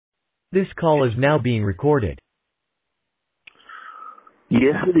This call is now being recorded.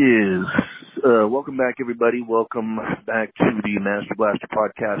 Yes, it is. Welcome back, everybody. Welcome back to the Master Blaster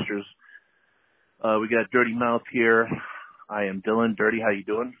Podcasters. We got Dirty Mouth here. I am Dylan. Dirty, how you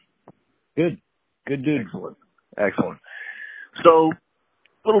doing? Good. Good dude. Excellent. So,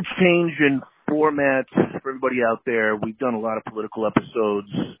 little change in format for everybody out there. We've done a lot of political episodes,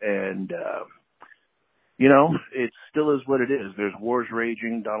 and, it still is what it is. There's wars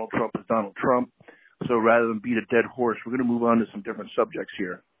raging. Donald Trump is Donald Trump. So rather than beat a dead horse, we're going to move on to some different subjects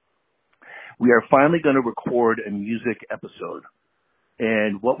here. We are finally going to record a music episode.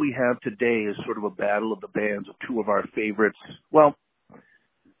 And what we have today is sort of a battle of the bands of two of our favorites. Well,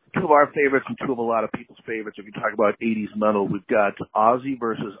 two of our favorites and two of a lot of people's favorites. If you talk about 80s metal, we've got Ozzy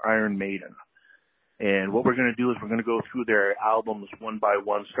versus Iron Maiden. And what we're going to do is we're going to go through their albums one by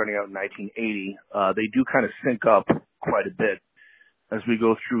one, starting out in 1980. They do kind of sync up quite a bit as we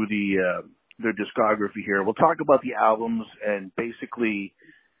go through their discography here. We'll talk about the albums and basically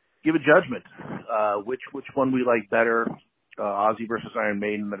give a judgment, which one we like better, Ozzy versus Iron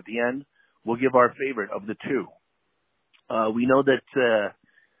Maiden. But at the end, we'll give our favorite of the two. We know that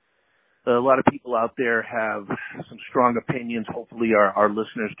a lot of people out there have some strong opinions. Hopefully our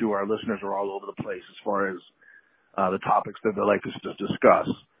listeners do. Our listeners are all over the place as far as the topics that they like us to discuss.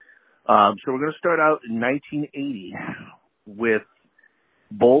 So we're going to start out in 1980 with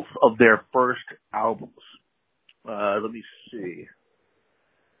both of their first albums. Let me see.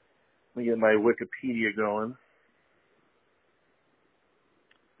 Let me get my Wikipedia going.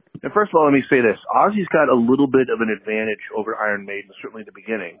 And first of all, let me say this. Ozzy's got a little bit of an advantage over Iron Maiden, certainly in the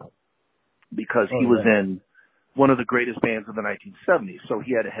beginning, because he was in one of the greatest bands of the 1970s. So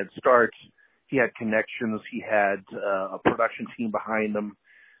he had a head start. He had connections. He had a production team behind him,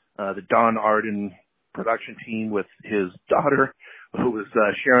 the Don Arden production team with his daughter, who was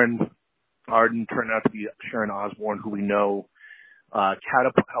Sharon Arden, turned out to be Sharon Osbourne, who we know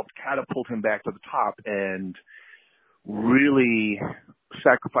helped catapult him back to the top and really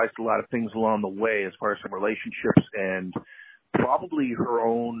sacrificed a lot of things along the way as far as some relationships, and probably her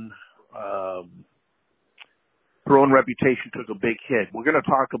own reputation took a big hit. We're going to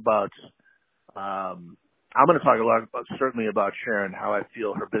talk about I'm going to talk a lot about, certainly about Sharon, how I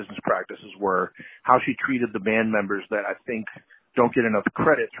feel her business practices were, how she treated the band members that I think don't get enough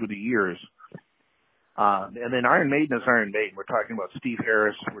credit through the years. And then Iron Maiden is Iron Maiden. We're talking about Steve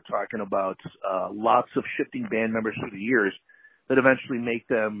Harris. We're talking about lots of shifting band members through the years that eventually make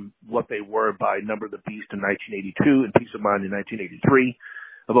them what they were by Number of the Beast in 1982 and Peace of Mind in 1983.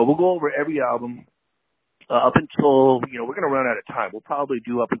 But we'll go over every album up until, we're going to run out of time. We'll probably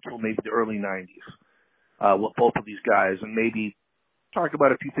do up until maybe the early 90s with both of these guys, and maybe talk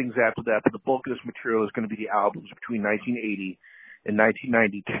about a few things after that. But the bulk of this material is going to be the albums between 1980 and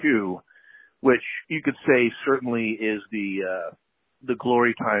 1992, which you could say certainly is the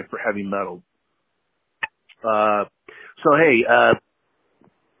glory time for heavy metal. Hey,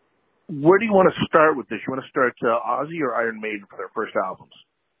 where do you want to start with this? You want to start Ozzy or Iron Maiden for their first albums?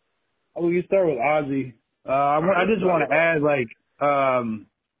 Oh, you start with Ozzy. I just want to add,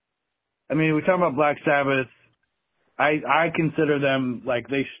 we're talking about Black Sabbath. I consider them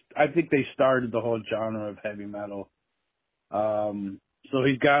I think they started the whole genre of heavy metal. So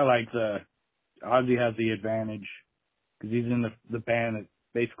he's got Ozzy has the advantage because he's in the band that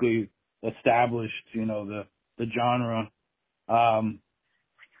basically established, the genre.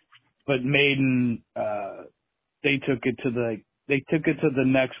 But Maiden, they took it to the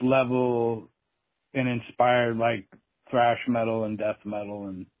next level and inspired thrash metal and death metal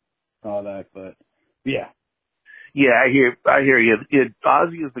and all that. But yeah. Yeah, I hear you.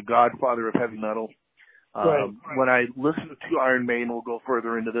 Ozzy is the godfather of heavy metal. Right. When I listened to Iron Maiden, we'll go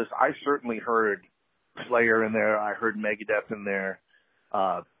further into this, I certainly heard Slayer in there. I heard Megadeth in there.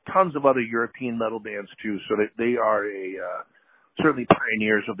 Tons of other European metal bands too. So they are certainly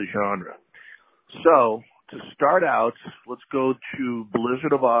pioneers of the genre. So to start out, let's go to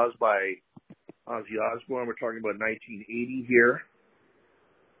Blizzard of Oz by Ozzy Osbourne. We're talking about 1980 here.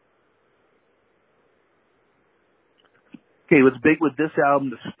 Okay, what's big with this album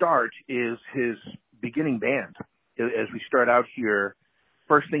to start is his beginning band. As we start out here,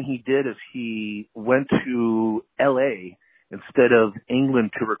 first thing he did is he went to L.A. instead of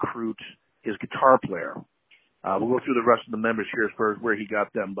England to recruit his guitar player. We'll go through the rest of the members here as far as where he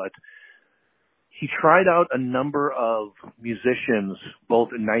got them, but he tried out a number of musicians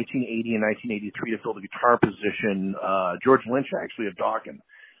both in 1980 and 1983 to fill the guitar position. George Lynch, actually, of Dokken,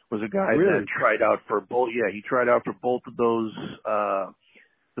 was a guy that tried out for both. Yeah, he tried out for both of those,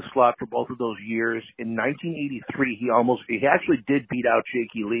 the slot for both of those years. In 1983, he actually did beat out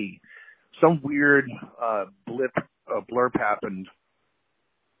Jakey Lee some weird blurb happened,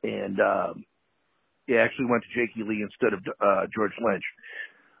 and he actually went to Jakey Lee instead of George Lynch.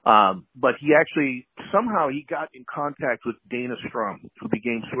 But he actually, somehow he got in contact with Dana Strum, who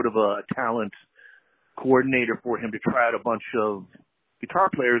became sort of a talent coordinator for him to try out a bunch of guitar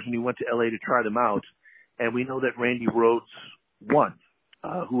players, and he went to LA to try them out. And we know that Randy Rhoads won,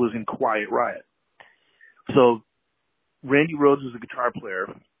 who was in Quiet Riot. So Randy Rhoads is a guitar player.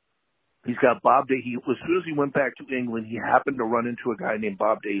 He's got Bob Daisley. As soon as he went back to England, he happened to run into a guy named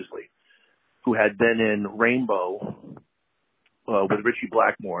Bob Daisley, who had been in Rainbow with Richie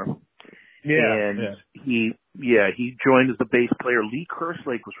Blackmore. He joined as the bass player. Lee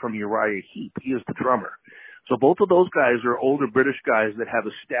Kerslake was from Uriah Heep. He is the drummer. So both of those guys are older British guys that have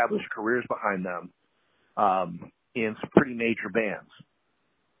established careers behind them in some pretty major bands.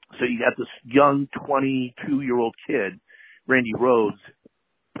 So you got this young 22-year-old kid, Randy Rhoads,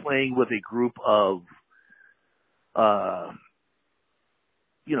 playing with a group of,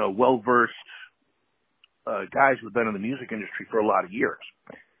 well-versed guys who have been in the music industry for a lot of years.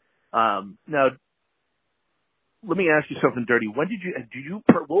 Now, let me ask you something dirty. When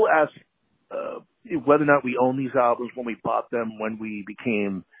we'll ask whether or not we own these albums, when we bought them, when we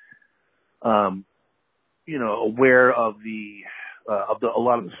became, aware of a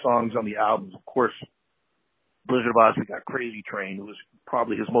lot of the songs on the albums. Of course, Blizzard of Oz, we got Crazy Train, who was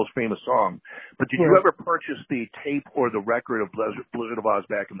probably his most famous song. But did you ever purchase the tape or the record of Blizzard of Oz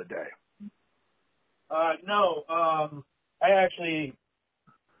back in the day? No.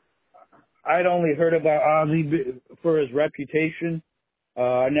 I'd only heard about Ozzy for his reputation.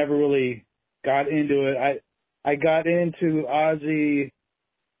 I never really got into it. I got into Ozzy.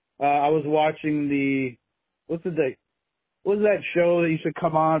 I was watching what's that show that used to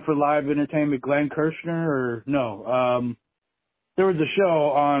come on for live entertainment, Glenn Kirshner, or no? There was a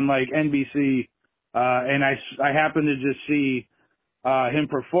show on like NBC, and I happened to just see him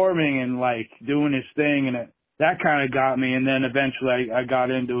performing and like doing his thing, and that kind of got me. And then eventually I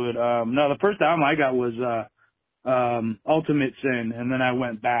got into it. No, the first album I got was Ultimate Sin, and then I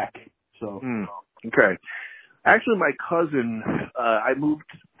went back. So okay, actually, my cousin, I moved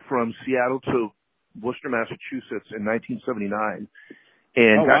from Seattle to Worcester, Massachusetts in 1979,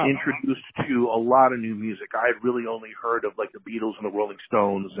 and got introduced to a lot of new music. I had really only heard of like the Beatles and the Rolling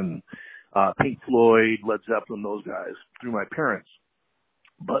Stones and Pink Floyd, Led Zeppelin, those guys through my parents.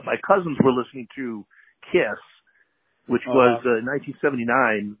 But my cousins were listening to Kiss, which was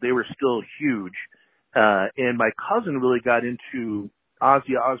 1979. They were still huge. And my cousin really got into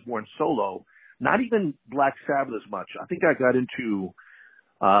Ozzy Osbourne solo, not even Black Sabbath as much. I think I got into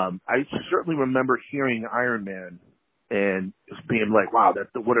I certainly remember hearing Iron Man and just being like, wow,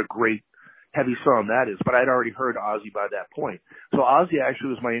 what a great heavy song that is. But I'd already heard Ozzy by that point. So Ozzy actually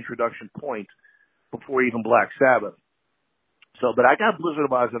was my introduction point before even Black Sabbath. So, but I got Blizzard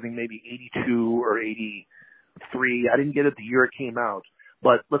of Oz, I think maybe 82 or 83. I didn't get it the year it came out.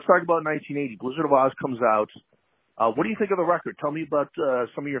 But let's talk about 1980. Blizzard of Oz comes out. What do you think of the record? Tell me about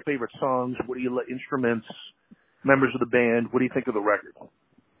some of your favorite songs. What do you like? Instruments, members of the band. What do you think of the record?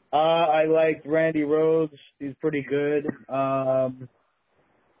 I liked Randy Rhoads. He's pretty good.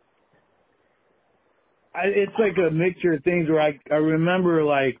 It's like a mixture of things where I remember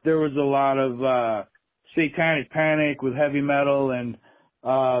like there was a lot of Satanic Panic with heavy metal, and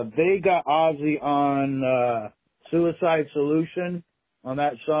they got Ozzy on Suicide Solution on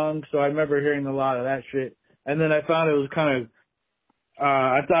that song, so I remember hearing a lot of that shit. And then I found it was kind of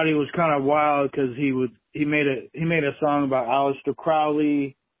I thought he was kind of wild because he made a song about Aleister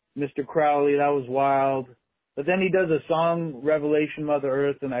Crowley, Mr. Crowley. That was wild. But then he does a song, Revelation Mother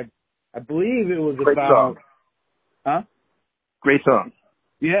Earth, and I believe it was Great about song. Huh? Great song.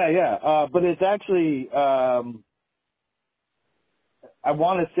 Yeah. But it's actually I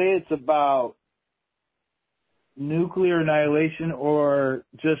want to say it's about nuclear annihilation or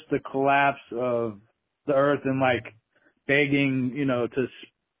just the collapse of the earth and like begging, to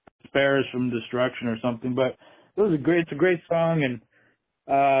spare us from destruction or something. But it's a great song, and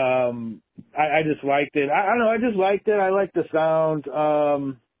I just liked it. I don't know, I just liked it. I liked the sound.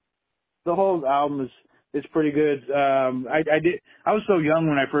 The whole album is pretty good. I was so young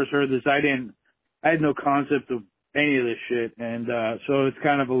when I first heard this. I had no concept of any of this shit, and so it's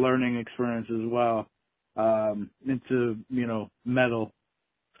kind of a learning experience as well. Into metal.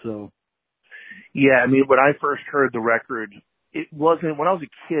 So yeah, I mean, when I first heard the record, it wasn't, when I was a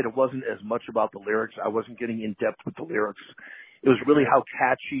kid, it wasn't as much about the lyrics. I wasn't getting in depth with the lyrics. It was really how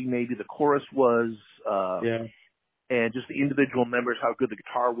catchy maybe the chorus was, and just the individual members, how good the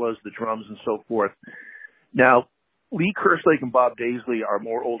guitar was, the drums, and so forth. Now, Lee Kerslake and Bob Daisley are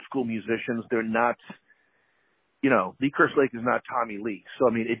more old school musicians. They're not, Lee Kerslake is not Tommy Lee. So,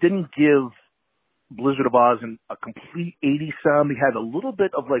 I mean, it didn't give Blizzard of Oz a complete 80s sound. They had a little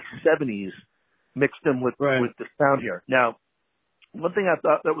bit of like 70s mixed in with the sound here. Now, one thing I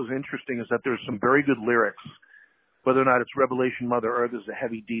thought that was interesting is that there's some very good lyrics, whether or not it's Revelation Mother Earth is a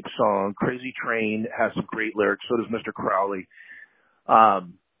heavy, deep song. Crazy Train has some great lyrics. So does Mr. Crowley.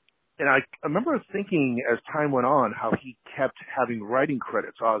 And I remember thinking as time went on how he kept having writing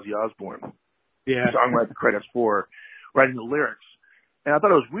credits, Ozzy Osbourne. Yeah. Songwriting credits for writing the lyrics. And I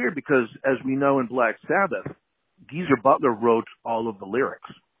thought it was weird because, as we know in Black Sabbath, Geezer Butler wrote all of the lyrics.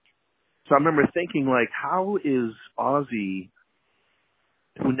 So I remember thinking, like, how is Ozzy,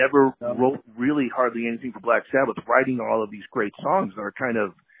 who never wrote really hardly anything for Black Sabbath, writing all of these great songs that are kind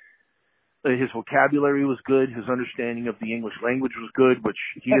of, his vocabulary was good, his understanding of the English language was good, which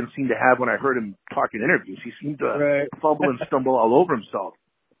he didn't seem to have when I heard him talk in interviews. He seemed to fumble and stumble all over himself.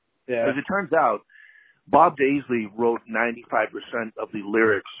 Yeah. As it turns out, Bob Daisley wrote 95% of the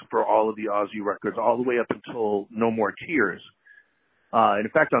lyrics for all of the Ozzy records, all the way up until No More Tears. And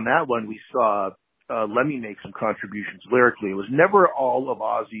in fact, on that one, we saw Lemmy make some contributions lyrically. It was never all of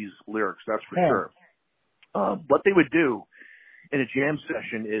Ozzy's lyrics, that's for sure. What they would do in a jam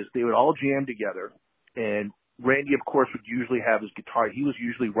session is they would all jam together, and Randy, of course, would usually have his guitar. He was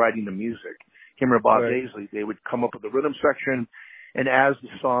usually writing the music. Him or Bob Daisley, they would come up with the rhythm section, and as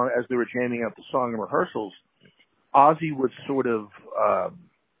they were jamming out the song in rehearsals, Ozzy would sort of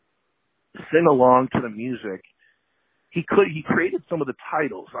sing along to the music. He created some of the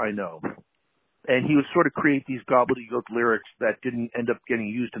titles, I know, and he would sort of create these gobbledygook lyrics that didn't end up getting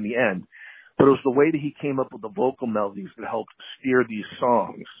used in the end. But it was the way that he came up with the vocal melodies that helped steer these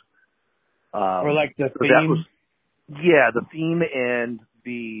songs. Or like the theme? The theme and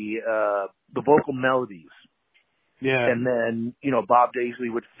the vocal melodies. Yeah. And then, Bob Daisley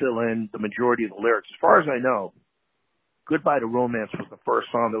would fill in the majority of the lyrics. As far as I know, Goodbye to Romance was the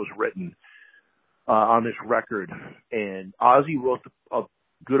first song that was written on this record. And Ozzy wrote a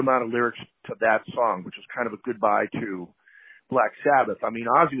good amount of lyrics to that song, which was kind of a goodbye to Black Sabbath. I mean,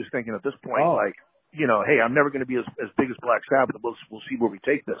 Ozzy was thinking at this point, hey, I'm never going to be as big as Black Sabbath. We'll see where we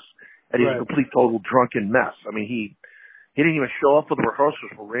take this. And he's a complete, total drunken mess. I mean, he didn't even show up for the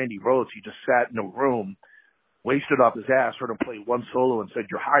rehearsals for Randy Rhoads. He just sat in a room, wasted off his ass, heard him play one solo and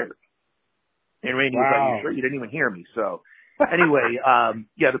said, "You're hired." And Randy was like, "You sure? You didn't even hear me." So anyway,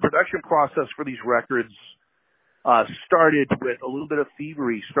 the production process for these records started with a little bit of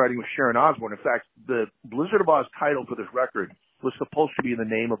thievery, starting with Sharon Osbourne. In fact, the Blizzard of Oz title for this record was supposed to be the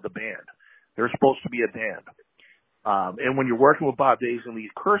name of the band. They were supposed to be a band. And when you're working with Bob Daisley and Lee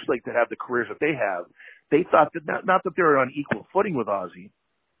Kerslake that have the careers that they have, they thought that not that they were on equal footing with Ozzy,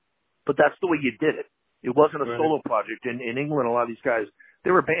 but that's the way you did it. It wasn't a solo project. In England, a lot of these guys,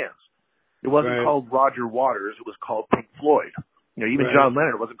 they were bands. It wasn't called Roger Waters. It was called Pink Floyd. Even John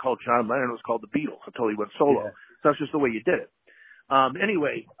Lennon, it wasn't called John Lennon. It was called the Beatles until he went solo. Yeah. So that's just the way you did it.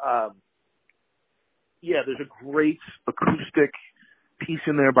 There's a great acoustic piece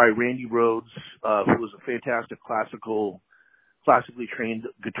in there by Randy Rhoads, who was a fantastic classically trained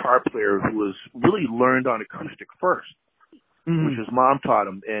guitar player who was really learned on acoustic first, which his mom taught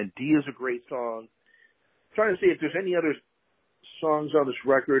him. And D is a great song. I'm trying to see if there's any other songs on this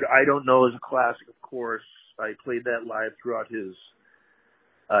record. I Don't Know is a classic, of course. I played that live throughout his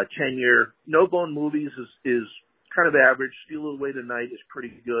tenure. No Bone Movies is kind of average. Steal It Away Tonight is pretty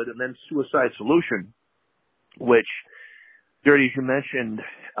good. And then Suicide Solution, which, Dirty, as you mentioned,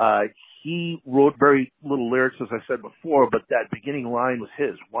 he wrote very little lyrics, as I said before, but that beginning line was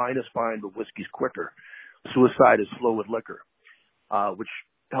his. Wine is fine, but whiskey's quicker. Suicide is slow with liquor, which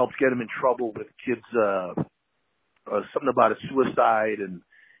helps get him in trouble with kids, something about a suicide, and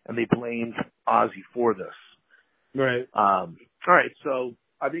they blamed Ozzy for this. Right. All right, so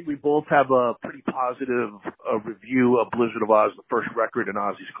I think we both have a pretty positive review of Blizzard of Oz, the first record in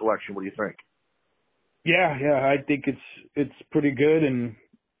Ozzy's collection. What do you think? Yeah, I think it's pretty good, and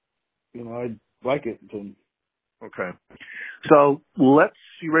I like it. Okay, so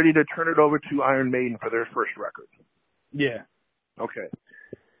you ready to turn it over to Iron Maiden for their first record? Yeah. Okay.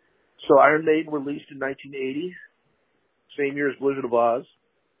 So Iron Maiden released in 1980, same year as Blizzard of Oz.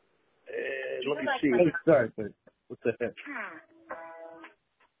 And let me see. Oh, sorry, but what the heck?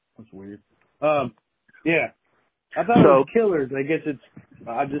 That's weird. Yeah. I thought it was Killers. I guess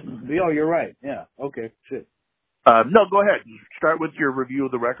you're right. Yeah. Okay. Shit. No, go ahead. Start with your review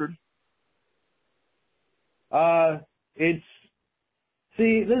of the record. This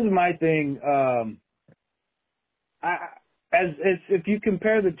is my thing. If you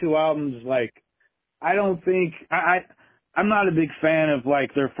compare the two albums, like, I don't think I'm not a big fan of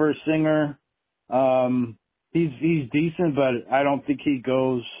like their first singer. He's decent, but I don't think he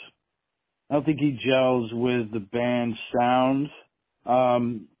gels with the band's sound.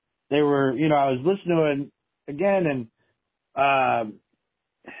 They were, I was listening to it again, and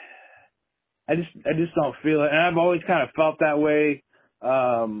I just don't feel it, and I've always kind of felt that way.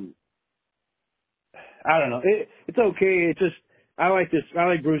 I don't know. It's okay. It's just I like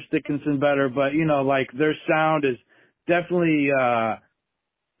Bruce Dickinson better, but like their sound is definitely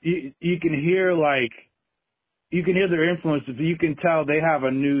you can hear their influence. You can tell they have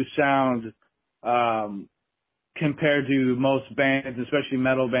a new sound compared to most bands, especially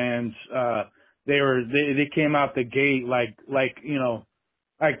metal bands. They came out the gate like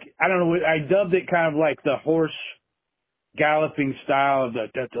I don't know. I dubbed it kind of like the horse galloping style of the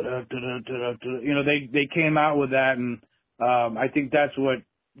they came out with that, and I think that's what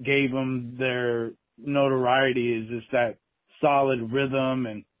gave them their notoriety, is just that solid rhythm,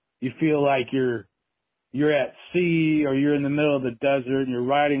 and you feel like you're at sea or you're in the middle of the desert and you're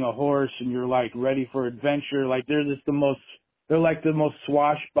riding a horse and you're like ready for adventure. Like they're like the most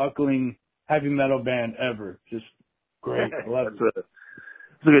swashbuckling heavy metal band ever. Just great. I love it.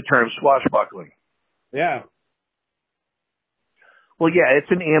 It's a good term, swashbuckling. Yeah. Well, yeah, it's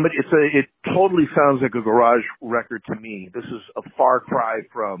an amateur. It totally sounds like a garage record to me. This is a far cry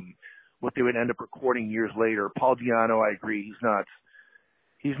from what they would end up recording years later. Paul Di'Anno, I agree,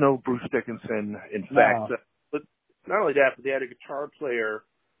 he's no Bruce Dickinson. In fact, but not only that, but they had a guitar player,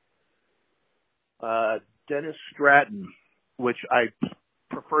 Dennis Stratton, which I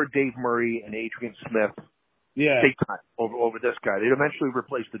prefer Dave Murray and Adrian Smith. Yeah. Big time over this guy. They'd eventually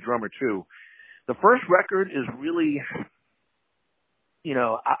replace the drummer too. The first record is really,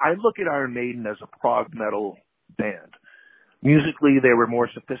 I look at Iron Maiden as a prog metal band. Musically, they were more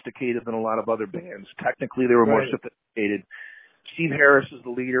sophisticated than a lot of other bands. Technically, they were more sophisticated. Steve Harris is the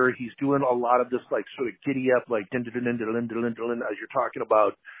leader. He's doing a lot of this like sort of giddy up, like din din din din din din din, as you're talking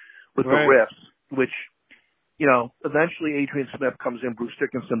about with the riffs, which, eventually Adrian Smith comes in, Bruce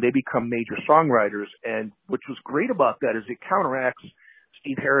Dickinson, they become major songwriters, and which was great about that is it counteracts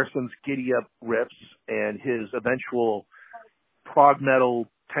Steve Harrison's giddy up riffs and his eventual prog metal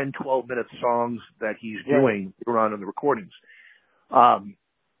 10, 12 minute songs that he's doing around in the recordings.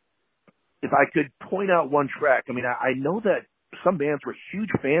 If I could point out one track, I know that some bands were huge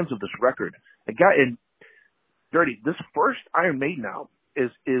fans of this record. And Dirty, this first Iron Maiden album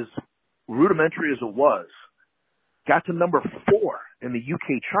is rudimentary as it was, got to number 4 in the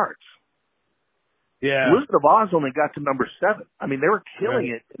UK charts. Yeah. Wizard of Oz only got to number 7. They were killing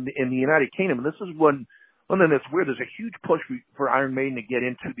it in the United Kingdom. And this is one thing that's weird. There's a huge push for Iron Maiden to get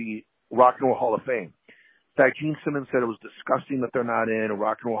into the Rock and Roll Hall of Fame. In fact, Gene Simmons said it was disgusting that they're not in. A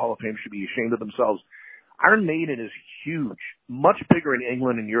Rock and Roll Hall of Fame should be ashamed of themselves. Iron Maiden is huge, much bigger in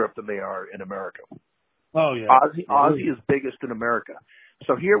England and Europe than they are in America. Oh, yeah. Ozzy is biggest in America.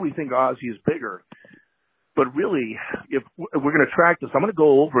 So here we think Ozzy is bigger. But really, if we're going to track this, I'm going to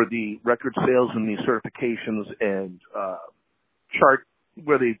go over the record sales and the certifications and chart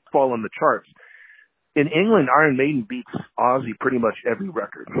where they fall on the charts. In England, Iron Maiden beats Ozzy pretty much every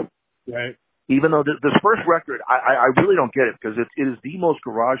record. Right. Even though this first record, I really don't get it, because it is the most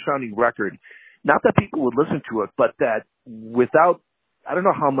garage-sounding record. Not that people would listen to it, but that without, I don't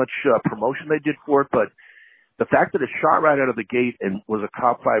know how much promotion they did for it, but the fact that it shot right out of the gate and was a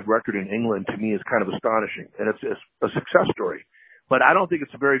top 5 record in England, to me, is kind of astonishing. And it's a success story. But I don't think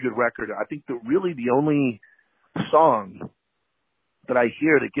it's a very good record. I think that really the only song that I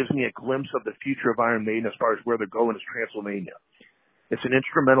hear that gives me a glimpse of the future of Iron Maiden as far as where they're going is Transylvania. It's an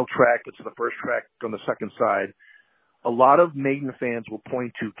instrumental track. It's the first track on the second side. A lot of Maiden fans will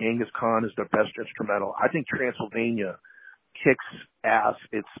point to Genghis Khan as their best instrumental. I think Transylvania kicks ass.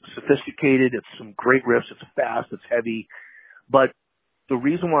 It's sophisticated. It's some great riffs. It's fast. It's heavy. But the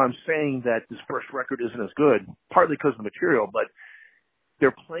reason why I'm saying that this first record isn't as good, partly because of the material, but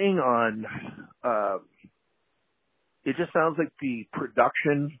they're playing on, it just sounds like the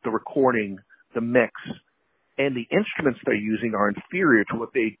production, the recording, the mix, and the instruments they're using are inferior to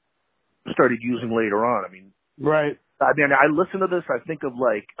what they started using later on. Right. I listen to this, I think of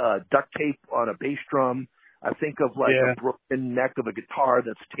like duct tape on a bass drum. I think of like a broken neck of a guitar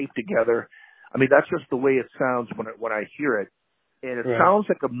that's taped together. That's just the way it sounds when I hear it. And it sounds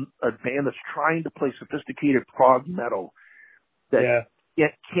like a band that's trying to play sophisticated prog metal that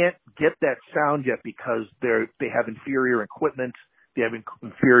can't get that sound yet because they have inferior equipment, they have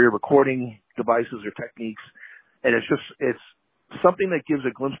inferior recording devices or techniques, and it's something that gives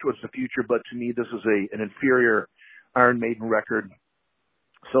a glimpse towards the future. But to me, this is an inferior Iron Maiden record.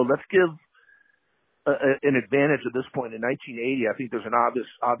 So let's give an advantage at this point. In 1980, I think there's an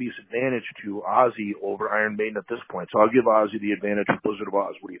obvious advantage to Ozzy over Iron Maiden at this point. So I'll give Ozzy the advantage for Blizzard of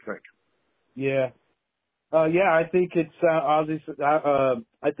Oz. What do you think? Yeah. Yeah, I think it's Ozzy.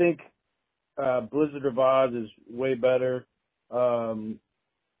 I think Blizzard of Oz is way better. You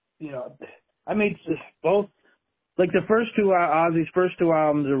know, I mean, both, like the first two, Ozzy's first two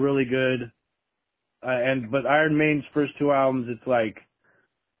albums are really good. But Iron Maiden's first two albums, it's like,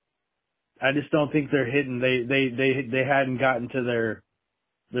 I just don't think they're hitting. They hadn't gotten to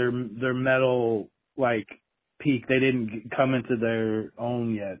their metal like peak. They didn't come into their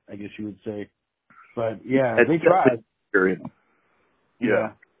own yet, I guess you would say. But yeah, they tried. Period.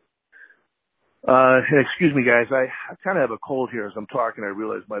 Yeah. Excuse me, guys. I kind of have a cold here as I'm talking. I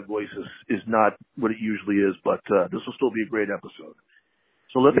realize my voice is not what it usually is, but this will still be a great episode.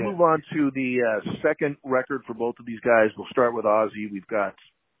 So let's move on to the second record for both of these guys. We'll start with Ozzy. We've got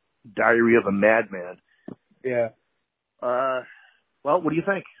Diary of a Madman. Yeah. Well, what do you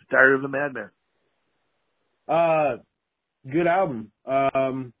think? Diary of a Madman. Good album.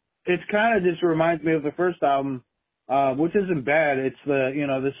 It's kind of just reminds me of the first album, which isn't bad. It's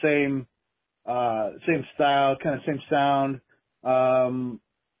the same style, kind of same sound.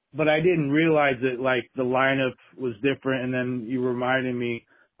 But I didn't realize that like the lineup was different, and then you reminded me.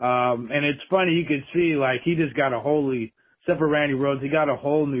 And it's funny, you could see like he just got except for Randy Rhoads, he got a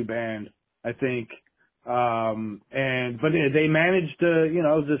whole new band, I think. But they managed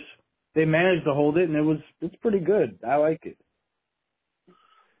to, they managed to hold it, and it's pretty good. I like it.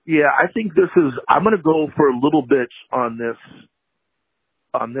 Yeah, I think I'm going to go for a little bit on this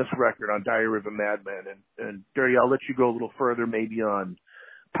record, on Diary of a Madman. And Dirty, I'll let you go a little further maybe on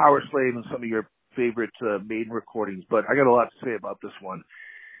Power Slave and some of your favorite Maiden recordings, but I got a lot to say about this one.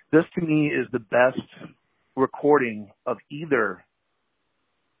 This to me is the best recording of either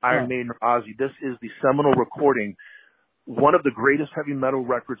Iron Maiden or Ozzy. This is the seminal recording, one of the greatest heavy metal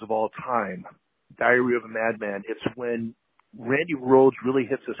records of all time, Diary of a Madman. It's when Randy Rhoads really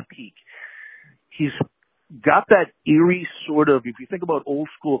hits his peak. He's got that eerie sort of, if you think about old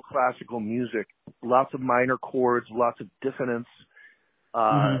school classical music, lots of minor chords, lots of dissonance,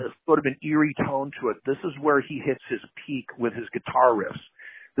 sort of an eerie tone to it. This is where he hits his peak with his guitar riffs.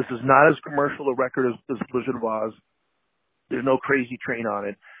 This is not as commercial a record as Blizzard of Oz. There's no Crazy Train on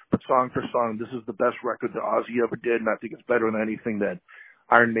it. But song for song, this is the best record that Ozzy ever did, and I think it's better than anything that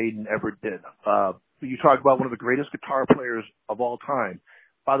Iron Maiden ever did. You talk about one of the greatest guitar players of all time.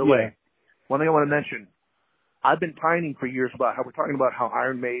 By the way, one thing I want to mention, I've been pining for years about how we're talking about how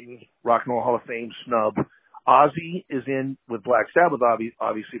Iron Maiden, Rock and Roll Hall of Fame snub. Ozzy is in with Black Sabbath,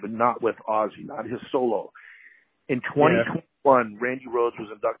 obviously, but not with Ozzy, not his solo. In 2021, Randy Rhoads was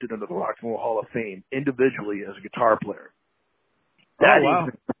inducted into the Rock and Roll Hall of Fame individually as a guitar player. That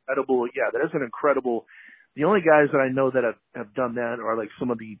is incredible. Yeah, that is an incredible. The only guys that I know that have done that are like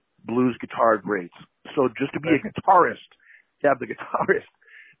some of the blues guitar greats. So just to be a guitarist, to have the guitarist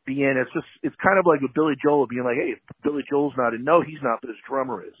be in, it's kind of like with Billy Joel being like, hey, Billy Joel's not in. No, he's not, but his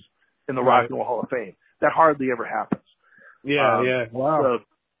drummer is in the Rock and Roll Hall of Fame. That hardly ever happens. Yeah. Wow. So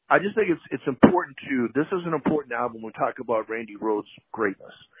I just think it's important this is an important album when we talk about Randy Rhoads'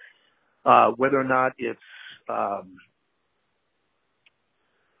 greatness. Whether or not it's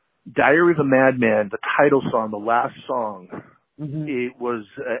Diary of a Madman, the title song, the last song, it was,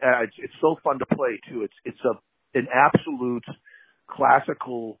 it's so fun to play too. It's an absolute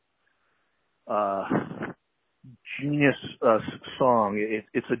classical, genius, song.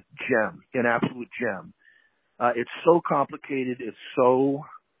 It's a gem, an absolute gem. It's so complicated. It's so,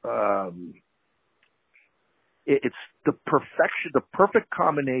 it's the perfect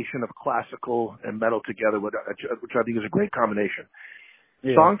combination of classical and metal together, which I think is a great combination.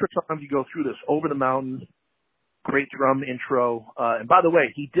 Yeah. Song for song, you go through this. Over the Mountain, great drum intro. And by the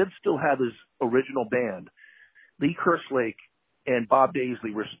way, he did still have his original band. Lee Kerslake and Bob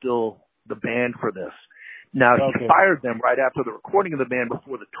Daisley were still the band for this. Now, he fired them right after the recording of the band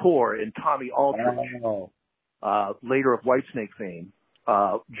before the tour, and Tommy Aldridge, later of Whitesnake fame,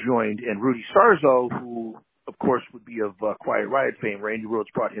 joined, and Rudy Sarzo, who, of course, would be of Quiet Riot fame. Randy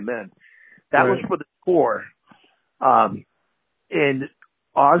Rhoads brought him in. That was for the tour. And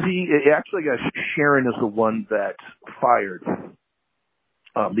Ozzy, actually, I guess Sharon is the one that fired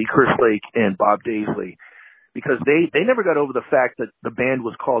Lee Kerslake and Bob Daisley, because they never got over the fact that the band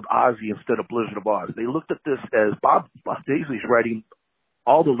was called Ozzy instead of Blizzard of Oz. They looked at this as Bob Daisley's writing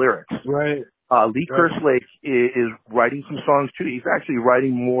all the lyrics. Right. Lee Kerslake is writing some songs too. He's actually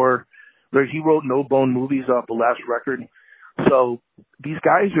writing more. He wrote No Bone Movies off the last record. So these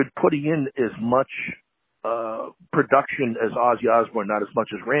guys are putting in as much production as Ozzy Osbourne, not as much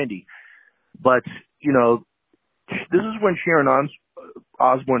as Randy. But, this is when Sharon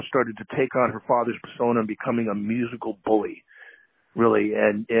Osbourne started to take on her father's persona and becoming a musical bully, really.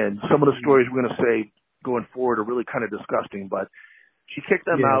 And some of the stories we're going to say going forward are really kind of disgusting, but she kicked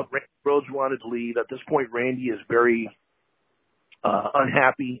them out. Randy Rhoads wanted to leave. At this point, Randy is very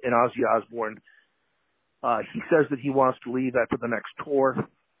unhappy in Ozzy Osbourne. He says that he wants to leave after the next tour,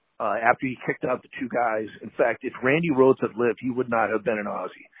 after he kicked out the two guys. In fact, if Randy Rhoads had lived, he would not have been an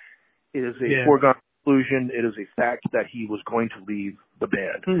Ozzy. It is a foregone conclusion. It is a fact that he was going to leave the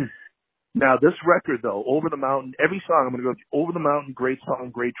band. Now, this record, though, Over the Mountain, every song, I'm going to go Over the Mountain, great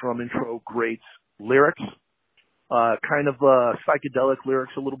song, great drum intro, great lyrics, kind of psychedelic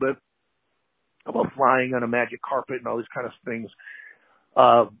lyrics a little bit about flying on a magic carpet and all these kind of things.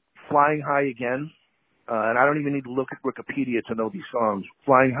 Flying High Again, and I don't even need to look at Wikipedia to know these songs.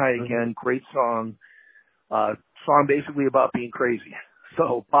 Flying High Again, great song. Song basically about being crazy.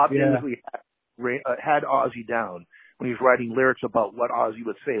 So Bob Daisley had Ozzy down when he was writing lyrics about what Ozzy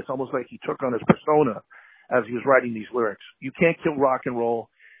would say. It's almost like he took on his persona as he was writing these lyrics. You Can't Kill Rock and Roll.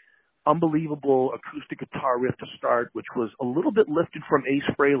 Unbelievable acoustic guitar riff to start, which was a little bit lifted from Ace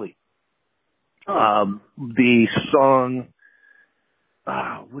Frehley. The song,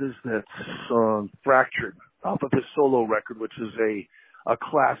 what is that song? Fractured, off of his solo record, which is a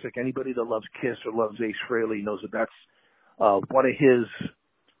classic. Anybody that loves Kiss or loves Ace Frehley knows that that's one of his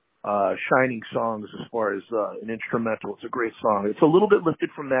shining songs as far as an instrumental. It's a great song. It's a little bit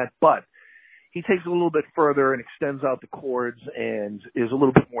lifted from that, but he takes it a little bit further and extends out the chords and is a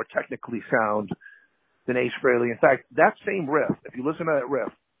little bit more technically sound than Ace Frehley. In fact, that same riff, if you listen to that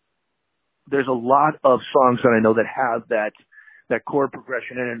riff, there's a lot of songs that I know that have that chord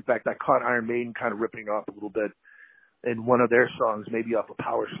progression in it. In fact, I caught Iron Maiden kind of ripping off a little bit in one of their songs, maybe off of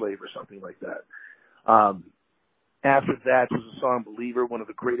Power Slave or something like that. After that was the song Believer, one of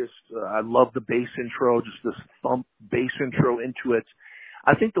the greatest. I love the bass intro, just this thump bass intro into it.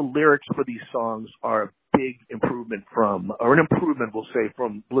 I think the lyrics for these songs are a big improvement or an improvement, we'll say,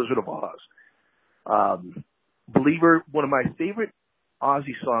 from Blizzard of Oz. Believer, one of my favorite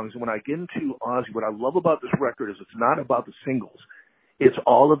Ozzy songs, and when I get into Ozzy, what I love about this record is it's not about the singles. It's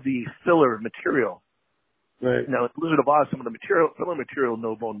all of the filler material. Right. Now, in Blizzard of Oz, some of the filler material,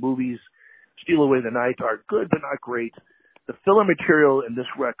 No Bone Movies, Steal Away the Night are good but not great. The filler material in this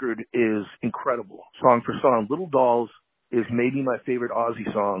record is incredible, song for song. Little Dolls is maybe my favorite Ozzy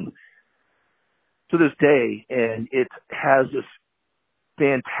song to this day, and it has this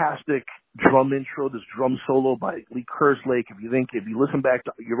fantastic drum intro, this drum solo by Lee Kerslake. If you listen back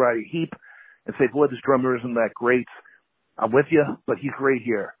to Uriah Heep and say, boy, this drummer isn't that great, I'm with you, but he's great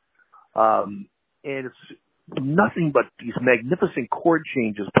here. And it's nothing but these magnificent chord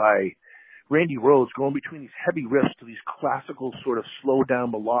changes by Randy Rhoads going between these heavy riffs to these classical sort of slow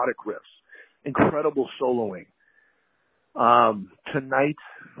down melodic riffs. Incredible soloing. Tonight,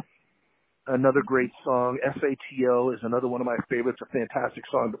 another great song. SATO is another one of my favorites, a fantastic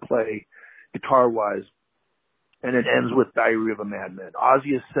song to play guitar-wise. And it ends with Diary of a Madman.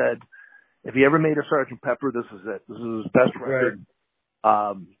 Ozzy has said, if he ever made a Sgt. Pepper, this is it. This is his best record.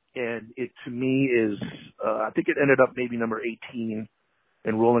 Right. And it, to me, is, I think it ended up maybe number 18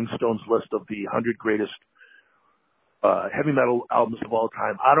 in Rolling Stone's list of the 100 greatest heavy metal albums of all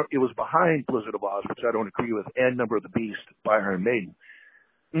time. It was behind Blizzard of Oz, which I don't agree with, and Number of the Beast by Iron Maiden.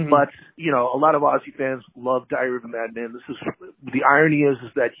 Mm-hmm. But, a lot of Ozzy fans love Diary of a Madman. The irony is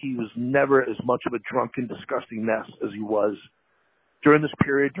that he was never as much of a drunken, disgusting mess as he was during this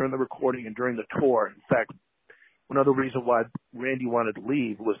period, during the recording, and during the tour. In fact, one other reason why Randy wanted to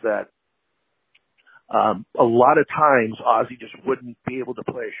leave was that a lot of times Ozzy just wouldn't be able to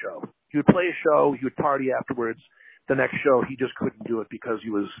play a show. He would play a show, he would party afterwards. The next show, he just couldn't do it because he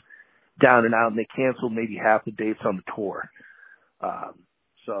was down and out, and they canceled maybe half the dates on the tour.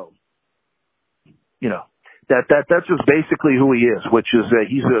 So, that's just basically who he is, which is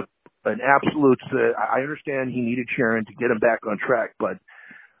he's an absolute. I understand he needed Sharon to get him back on track, but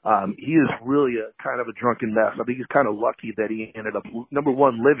he is really a kind of a drunken mess. I think he's kind of lucky that he ended up, number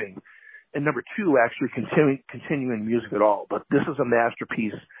one, living, and number two, actually continuing music at all. But this is a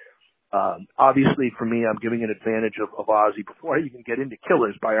masterpiece. Obviously, for me, I'm giving an advantage of Ozzy before I even get into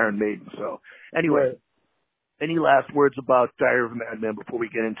Killers by Iron Maiden. So, anyway, any last words about Diary of a Madman before we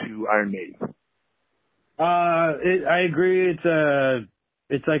get into Iron Maiden? I agree.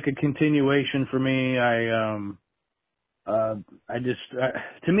 It's like a continuation for me.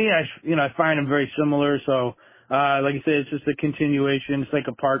 To me, I find them very similar. So, like I said, it's just a continuation. It's like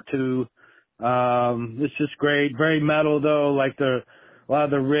a part two. It's just great. Very metal though, like a lot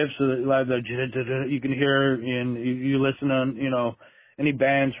of the riffs, a lot of the you can hear and you listen on, any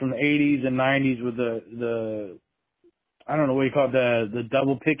bands from the 80s and 90s with the I don't know what you call it, the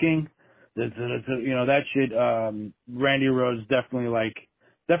double picking. That shit. Randy Rhoads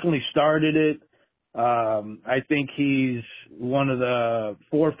definitely started it. I think he's one of the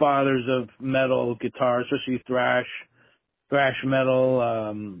forefathers of metal guitar, especially thrash metal.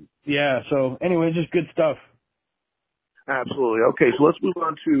 So anyway, just good stuff. Absolutely. Okay, so let's move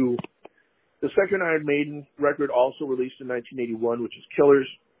on to the second Iron Maiden record, also released in 1981, which is Killers.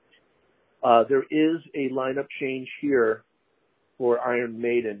 There is a lineup change here for Iron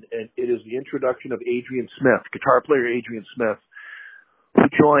Maiden, and it is the introduction of Adrian Smith, guitar player Adrian Smith, who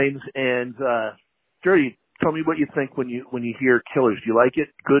joins. And Jerry, tell me what you think when you hear Killers. Do you like it?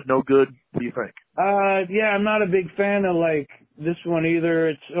 Good? No good? What do you think? I'm not a big fan of this one either.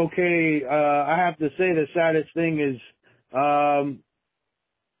 It's okay. I have to say the saddest thing is, I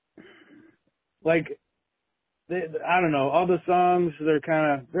don't know, all the songs,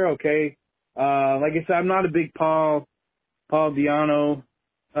 they're okay. Like I said, I'm not a big Paul Di'Anno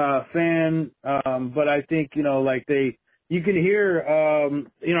fan, but I think, you can hear, I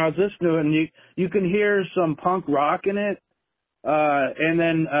was listening to it, and you can hear some punk rock in it. And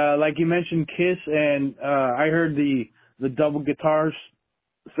then, like you mentioned, Kiss, and I heard the double guitar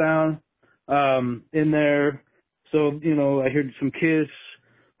sound in there. So, I heard some Kiss.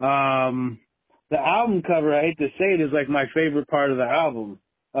 The album cover, I hate to say it, is my favorite part of the album.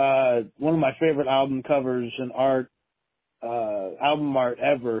 One of my favorite album covers and album art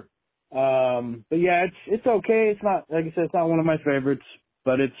ever. But yeah, it's okay. It's not, like I said, it's not one of my favorites,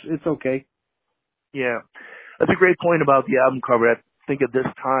 but it's okay. Yeah. That's a great point about the album cover. I think at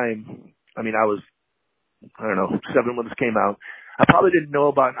this time, I was, 7 when this came out. I probably didn't know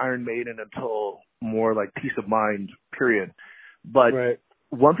about Iron Maiden until more Peace of Mind, period. But right.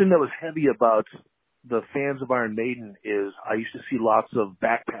 One thing that was heavy about the fans of Iron Maiden is I used to see lots of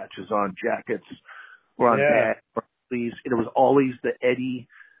back patches on jackets or on bags or sleeves. It was always the Eddie,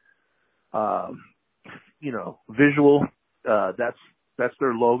 visual. That's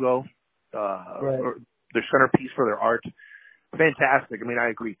their logo, or their centerpiece for their art. Fantastic. I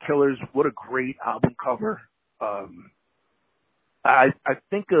agree. Killers, what a great album cover. I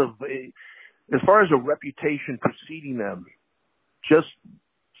think as far as a reputation preceding them, just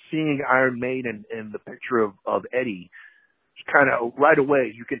seeing Iron Maiden in the picture of Eddie, kind of right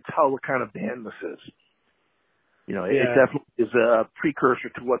away, you can tell what kind of band this is. It definitely is a precursor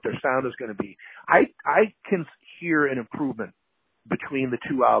to what their sound is going to be. I can hear an improvement between the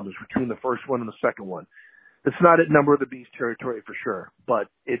two albums, between the first one and the second one. It's not at Number of the Beast territory for sure, but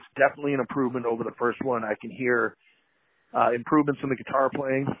it's definitely an improvement over the first one. I can hear improvements in the guitar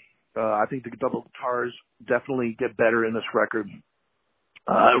playing. I think the double guitars definitely get better in this record.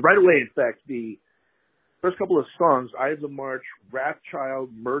 Right away, in fact, the first couple of songs, Eye of the March,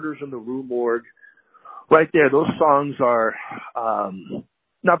 Wrathchild, Murders in the Rue Morgue, right there, those songs are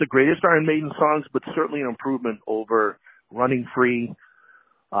not the greatest Iron Maiden songs, but certainly an improvement over Running Free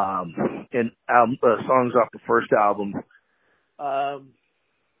and songs off the first album.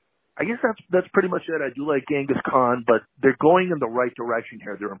 I guess that's pretty much it. I do like Genghis Khan, but they're going in the right direction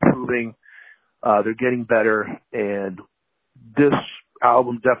here. They're improving. They're getting better. And this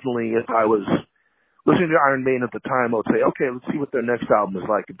album definitely, if I was listening to Iron Maiden at the time, I would say, okay, let's see what their next album is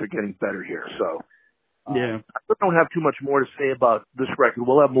like if they're getting better here. So I don't have too much more to say about this record.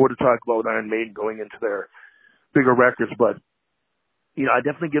 We'll have more to talk about with Iron Maiden going into their bigger records, but I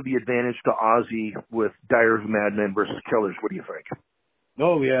definitely give the advantage to Ozzy with Diary of a Madman versus Killers. What do you think?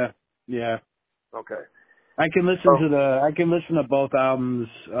 Oh yeah. Okay. I can listen to both albums.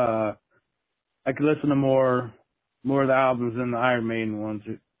 I can listen to more of the albums than the Iron Maiden ones.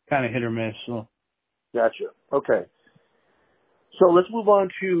 It's kind of hit or miss. So. Gotcha. Okay. So let's move on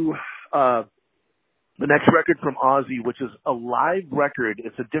to the next record from Ozzy, which is a live record.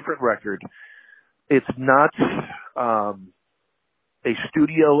 It's a different record. It's not a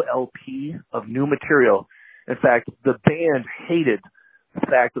studio LP of new material. In fact, the band hated the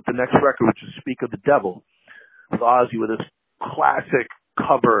fact that the next record, which is Speak of the Devil, with Ozzy with this classic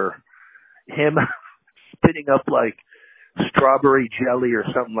cover, him spitting up like strawberry jelly or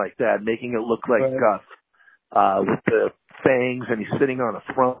something like that, making it look like Guff with the fangs, and he's sitting on a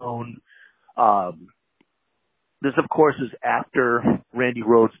throne. This, of course, is after Randy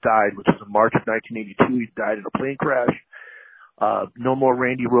Rhoads died, which was in March of 1982. He died in a plane crash. No more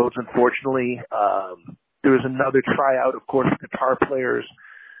Randy Rhoads, unfortunately. There was another tryout, of course, of guitar players.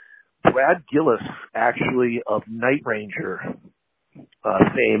 Brad Gillis, actually, of Night Ranger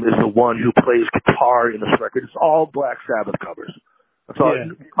fame, is the one who plays guitar in this record. It's all Black Sabbath covers. That's all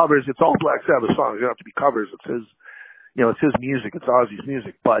covers. It's all Black Sabbath songs. They don't have to be covers. It's You know, it's his music, it's Ozzy's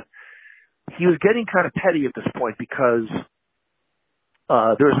music, but he was getting kind of petty at this point because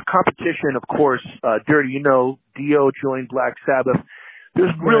there's a competition, of course. Dirty, you know, Dio joined Black Sabbath.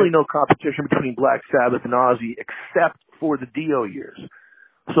 There's really no competition between Black Sabbath and Ozzy except for the Dio years.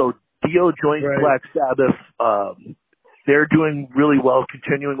 So Dio joined Black Sabbath. They're doing really well,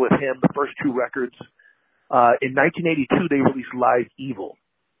 continuing with him. The first two records. In 1982, they released Live Evil.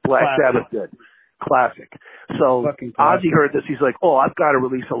 Black Sabbath did. Classic. So Ozzy heard this. He's like, oh, I've got to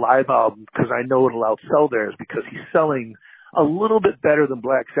release a live album because I know it'll outsell theirs because he's selling a little bit better than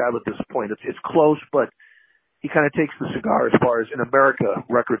Black Sabbath at this point. It's close, but he kind of takes the cigar as far as in America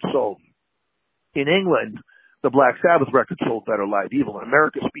records sold. In England, the Black Sabbath record sold better, Live Evil. In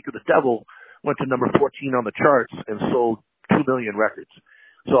America, Speak of the Devil went to number 14 on the charts and sold 2 million records.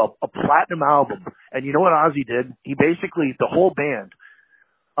 So a platinum album. And you know what Ozzy did? He basically, the whole band,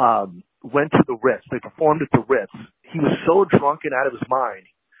 went to the Ritz. They performed at the Ritz. He was so drunk and out of his mind.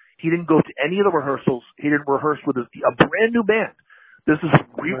 He didn't go to any of the rehearsals. He didn't rehearse with a brand new band. This is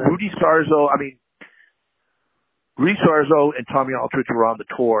Rudy Sarzo. I mean, Rudy Sarzo and Tommy Aldridge were on the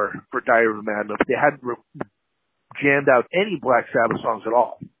tour for Diary of a Madman, but they hadn't jammed out any Black Sabbath songs at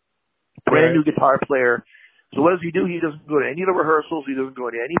all. Brand new guitar player. So what does he do? He doesn't go to any of the rehearsals. He doesn't go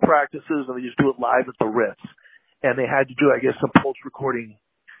to any practices, and they just do it live at the Ritz. And they had to do, I guess, some post-recording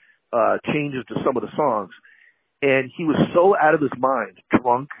changes to some of the songs. And he was so out of his mind,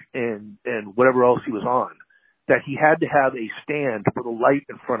 drunk and whatever else he was on, that he had to have a stand with a light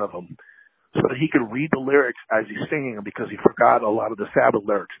in front of him so that he could read the lyrics as he's singing them because he forgot a lot of the Sabbath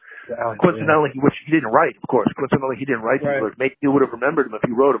lyrics. Coincidentally, which he didn't write, of course. Coincidentally, he didn't write these lyrics. Maybe he would have remembered them if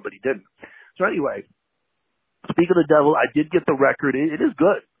he wrote them, but he didn't. So anyway, Speak of the Devil, I did get the record. It is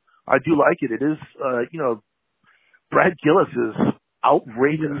good. I do like it. It is, you know, Brad Gillis is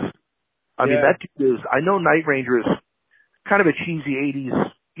outrageous. I mean, that dude is, I know Night Ranger is kind of a cheesy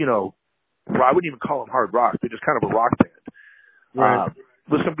 80s, you know, I wouldn't even call them hard rock. They're just kind of a rock band.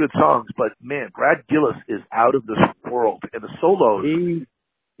 With some good songs, but man, Brad Gillis is out of this world. And the solos.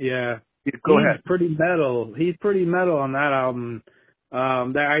 Go ahead. He's pretty metal. He's pretty metal on that album.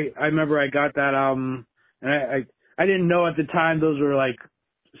 I remember I got that album, and I didn't know at the time those were like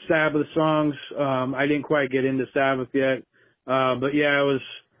Sabbath songs. I didn't quite get into Sabbath yet. But yeah,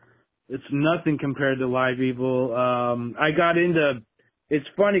 it's nothing compared to Live Evil. It's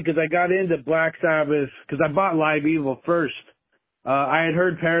funny because I got into Black Sabbath because I bought Live Evil first. I had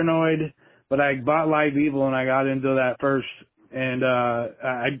heard Paranoid, but I bought Live Evil and I got into that first. And,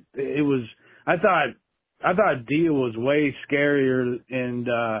 I thought Dio was way scarier and,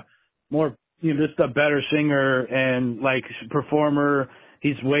 more, you know, just a better singer and like performer.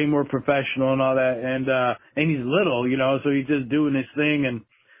 He's way more professional and all that. And he's little, you know, so he's just doing his thing. And,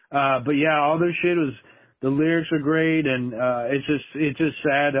 but yeah, all their shit was, the lyrics are great. And, it's just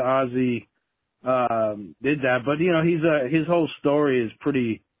sad that Ozzy, did that. But, you know, his whole story is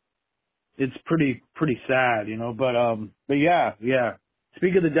pretty sad, you know, but yeah.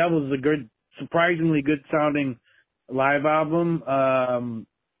 Speak of the Devil is a surprisingly good sounding live album.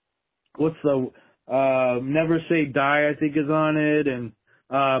 What's the, Never Say Die, I think is on it. And,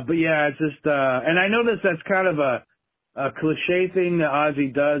 but yeah, it's just, and I noticed that's kind of a cliche thing that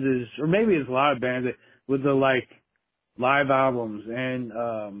Ozzy does is, or maybe it's a lot of bands with the like live albums. And,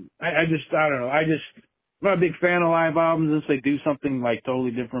 I don't know. I'm not a big fan of live albums unless they do something like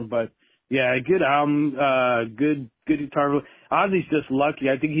totally different, but yeah, good album, good guitar. Ozzy's just lucky.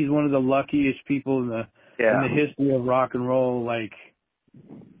 I think he's one of the luckiest people in the history of rock and roll. Like,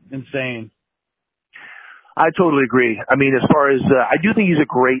 insane. I totally agree. I mean, as far as I do think he's a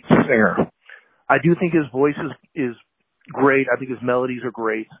great singer. I do think his voice is great. I think his melodies are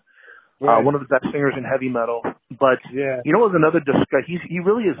great. One of the best singers in heavy metal. But you know what's another he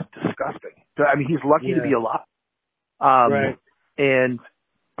really is disgusting. I mean, he's lucky to be alive. And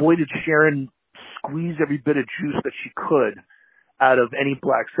boy, did Sharon squeeze every bit of juice that she could out of any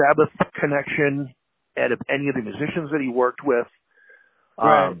Black Sabbath connection, out of any of the musicians that he worked with.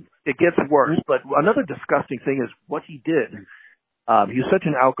 It gets worse. But another disgusting thing is what he did. He was such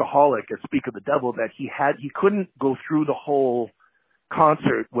an alcoholic at Speak of the Devil that he couldn't go through the whole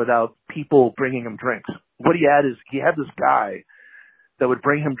concert without people bringing him drinks. What he had is he had this guy that would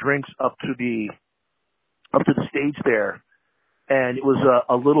bring him drinks up to the stage there, and it was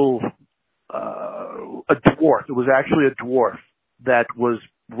a dwarf. It was actually a dwarf that was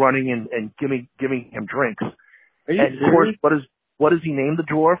running and giving him drinks. Are you and of course, what does he name the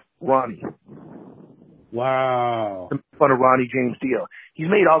dwarf? Ronnie. Wow. In front of Ronnie James Dio. He's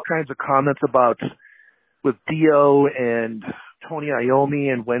made all kinds of comments about with Dio and Tony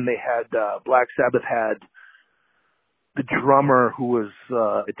Iommi, and when they had Black Sabbath had the drummer who was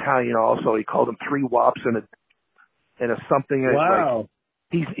Italian also. He called him three wops and a something. Wow.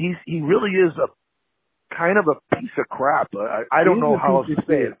 Like, he really is a kind of a piece of crap. I don't know how else to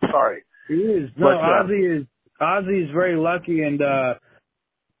say it. Sorry. He is. No, Ozzy is very lucky, and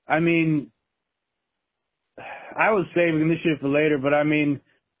I mean, I was saving this shit for later, but I mean,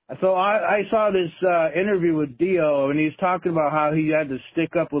 so I saw this interview with Dio, and he's talking about how he had to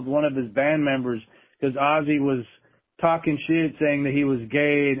stick up with one of his band members because Ozzy was talking shit, saying that he was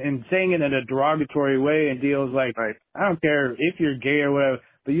gay, and saying it in a derogatory way, and Dio's like, right. I don't care if you're gay or whatever,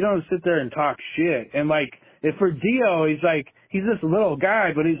 but you don't sit there and talk shit. And like, if for Dio, he's like, he's this little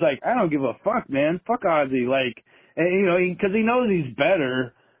guy, but he's like, I don't give a fuck, man. Fuck Ozzy. Like, and you know, because he knows he's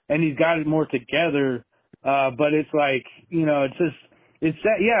better and he's got it more together. But it's like, you know, it's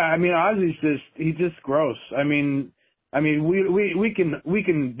that, yeah, I mean, Ozzy's he's just gross. I mean, we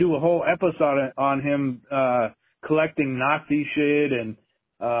can do a whole episode on him, collecting Nazi shit and,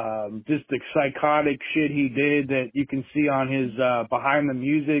 just the psychotic shit he did that you can see on his, Behind the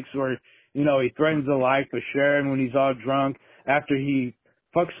Musics where, you know, he threatens the life of Sharon when he's all drunk after he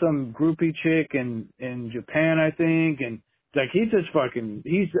fucks some groupie chick in Japan, I think. And like, he's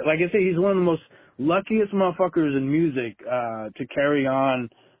like I say, he's one of the most luckiest motherfuckers in music, to carry on,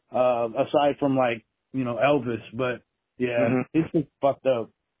 aside from like, you know, Elvis. But yeah, It's just fucked up.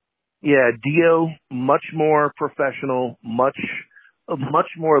 Yeah, Dio, much more professional, a much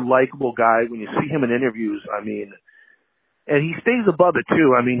more likable guy when you see him in interviews. I mean, and he stays above it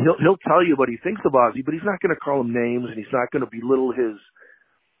too. I mean, he'll tell you what he thinks of Ozzy, but he's not going to call him names, and he's not going to belittle his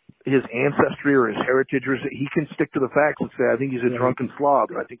ancestry or his heritage. He can stick to the facts and say, I think he's a drunken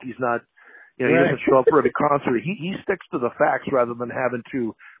slob, or I think he's not, you know, he doesn't show up for every concert. He sticks to the facts rather than having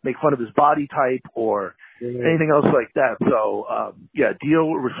to make fun of his body type or anything else like that. So, yeah,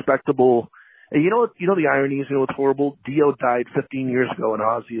 Dio, respectable. And you know the irony is, you know what's horrible? Dio died 15 years ago, and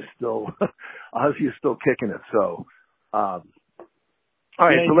Ozzy is still kicking it. So, all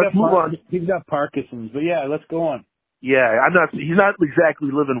right, so let's move on. He's got Parkinson's, but yeah, let's go on. Yeah, he's not exactly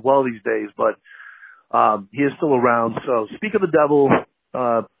living well these days, but, he is still around. So, speak of the devil,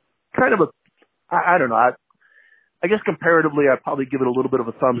 kind of I don't know, I guess comparatively I'd probably give it a little bit of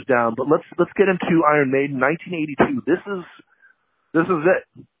a thumbs down, but let's get into Iron Maiden, 1982. This is it.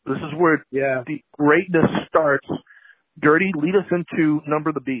 This is where the greatness starts. Dirty, lead us into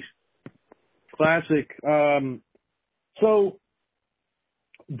Number the Beast. Classic. So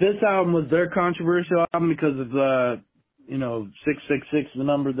this album was their controversial album because of the, you know, 666, the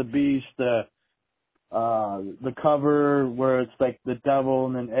number of the beast, the cover where it's like the devil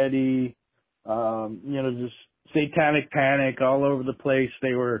and then Eddie, you know, just satanic panic all over the place.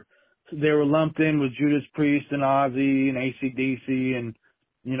 They were lumped in with Judas Priest and Ozzy and AC/DC and,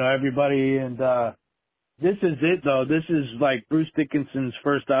 you know, everybody. And, this is it though. This is like Bruce Dickinson's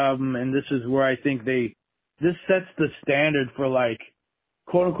first album, and this is where I think this sets the standard for like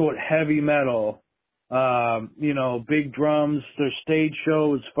quote unquote heavy metal. You know, big drums, their stage show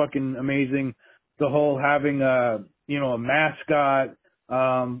was fucking amazing. The whole having a mascot.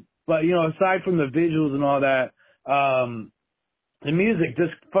 But you know, aside from the visuals and all that, the music,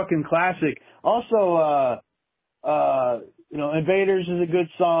 just fucking classic. Also, you know, Invaders is a good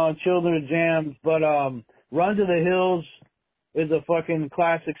song, Children of Jams, but, Run to the Hills is a fucking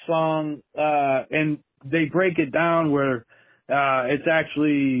classic song, and they break it down where, it's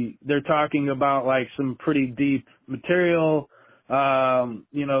actually, they're talking about like some pretty deep material.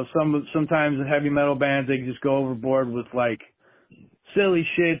 You know, sometimes in heavy metal bands, they just go overboard with like silly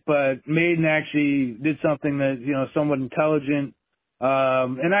shit, but Maiden actually did something that, you know, somewhat intelligent.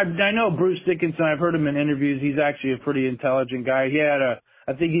 And I know Bruce Dickinson, I've heard him in interviews. He's actually a pretty intelligent guy.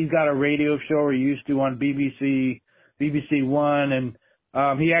 I think he's got a radio show he used to on BBC One, and,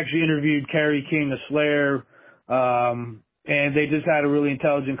 he actually interviewed Kerry King of Slayer, and they just had a really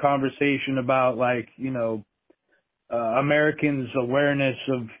intelligent conversation about like, you know, Americans' awareness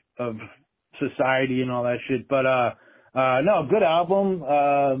of society and all that shit. But, no, good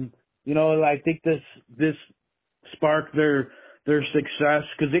album. You know, I think this sparked their success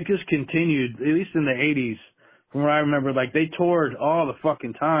because it just continued, at least in the 80s, from what I remember. Like, they toured all the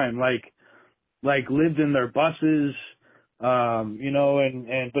fucking time, like lived in their buses, you know,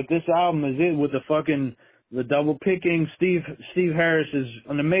 but this album is it with the double picking. Steve Harris is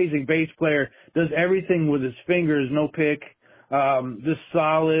an amazing bass player, does everything with his fingers, no pick, just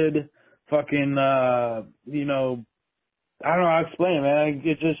solid, fucking, you know, I don't know how to explain it, man.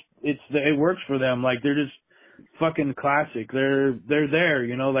 It works for them. Like, they're just fucking classic. They're there,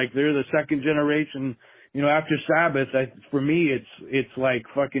 you know, like they're the second generation, you know, after Sabbath. For me, it's like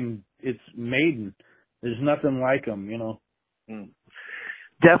fucking, it's Maiden. There's nothing like him, you know. Mm.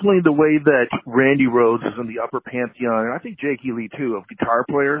 Definitely the way that Randy Rhoads is in the upper pantheon, and I think Jake Lee too, of guitar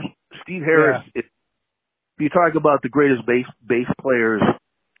players. Steve Harris, if you talk about the greatest bass players,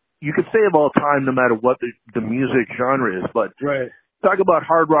 you could say of all time, no matter what the music genre is, but talk about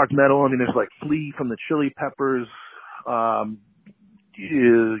hard rock metal. I mean, there's like Flea from the Chili Peppers,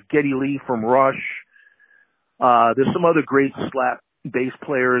 Geddy Lee from Rush. There's some other great slap bass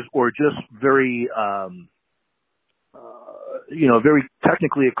players, or just very, very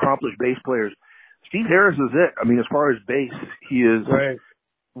technically accomplished bass players. Steve Harris is it. I mean, as far as bass, he is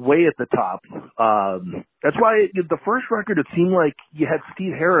way at the top. That's why the first record, it seemed like you had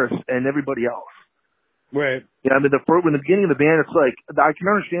Steve Harris and everybody else. Right. Yeah, I mean, in the beginning of the band, it's like, I can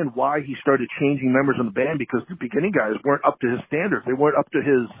understand why he started changing members in the band, because the beginning guys weren't up to his standards. They weren't up to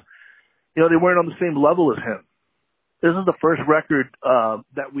his, they weren't on the same level as him. This is the first record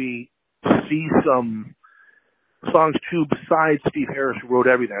that we see some songs to besides Steve Harris, who wrote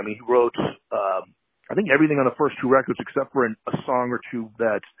everything. I mean, he wrote, I think, everything on the first two records except for a song or two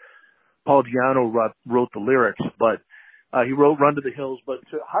that Paul Di'Anno wrote the lyrics. But he wrote Run to the Hills. But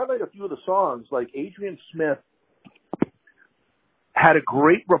to highlight a few of the songs, like Adrian Smith had a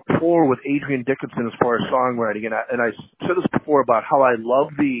great rapport with Adrian Dickinson as far as songwriting. And I said this before about how I love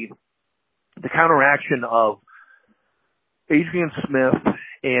the counteraction of Adrian Smith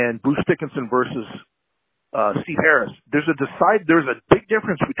and Bruce Dickinson versus Steve Harris. There's a big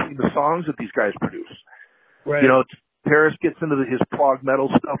difference between the songs that these guys produce. Right. Harris gets into his prog metal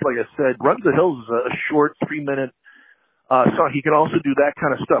stuff. Like I said, Run to the Hills is a short 3-minute song. He can also do that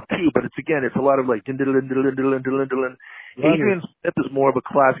kind of stuff too, but it's a lot of like din din din din din din din. Adrian Smith is more of a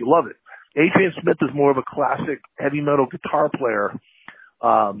classic. Love it. Adrian Smith is more of a classic heavy metal guitar player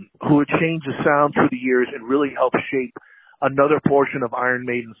who had changed the sound through the years and really helped shape another portion of Iron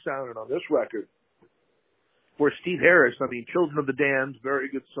Maiden's sound. And on this record, for Steve Harris, I mean, Children of the Damned, very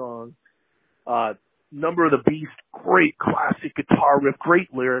good song. Number of the Beast, great classic guitar riff,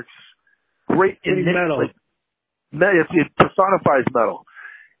 great lyrics, great metal. It personifies metal.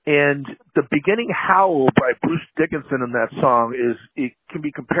 And the beginning howl by Bruce Dickinson in that song it can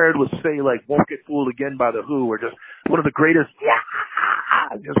be compared with, say, like Won't Get Fooled Again by The Who, or just one of the greatest,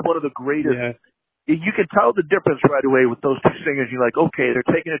 just one of the greatest. Yeah. You can tell the difference right away with those two singers. You're like, okay,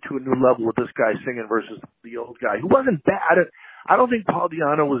 they're taking it to a new level with this guy singing versus the old guy, who wasn't bad. I don't think Paul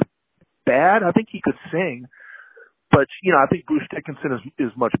Di'Anno was bad. I think he could sing, but I think Bruce Dickinson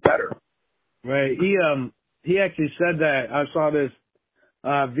is much better. Right. He actually said that. I saw this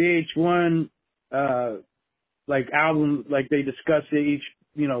VH1 like album, like they discussed each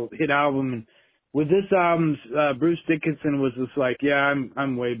hit album, and with this album, Bruce Dickinson was just like, yeah,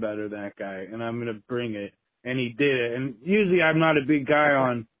 I'm way better than that guy, and I'm gonna bring it, and he did it. And usually I'm not a big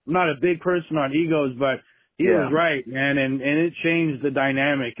person on egos, but he was right, man, and it changed the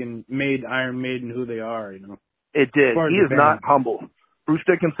dynamic and made Iron Maiden who they are, It did. He is not humble. Bruce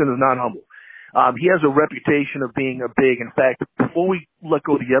Dickinson is not humble. He has a reputation of being a big. In fact, before we let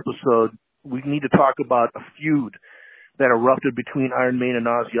go of the episode, we need to talk about a feud that erupted between Iron Maiden and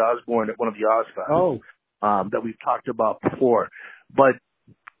Ozzy Osbourne at one of the Ozfests that we've talked about before. But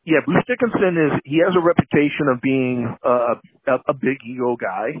yeah, Bruce Dickinson he has a reputation of being a big ego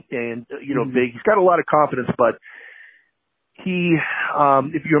guy, and big. He's got a lot of confidence, but he,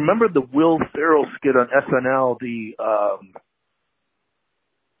 if you remember the Will Ferrell skit on SNL, the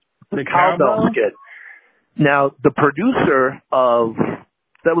cowbell skit. Now, the producer of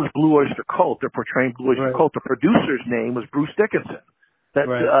that was Blue Oyster Cult. They're portraying Blue Oyster Cult. The producer's name was Bruce Dickinson. That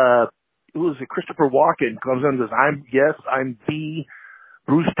it was Christopher Walken comes in and says, I'm the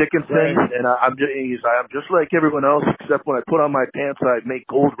Bruce Dickinson, and I'm just like everyone else, except when I put on my pants, I make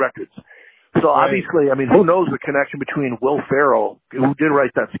gold records. So obviously, I mean, who knows the connection between Will Ferrell, who did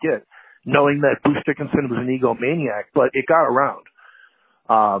write that skit, knowing that Bruce Dickinson was an egomaniac, but it got around.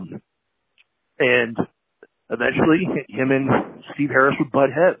 And eventually, him and Steve Harris would butt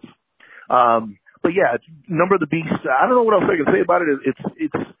heads. But yeah, Number of the Beast. I don't know what else I can say about it.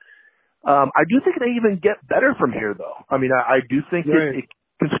 I do think they even get better from here, though. I mean, I do think it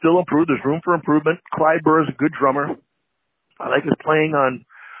can still improve. There's room for improvement. Clyde Burr is a good drummer. I like his playing on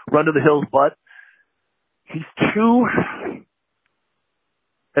Run to the Hills, but he's too,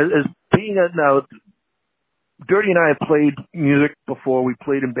 as being now, Dirty and I have played music before. We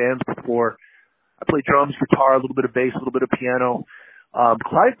played in bands before. I play drums, guitar, a little bit of bass, a little bit of piano.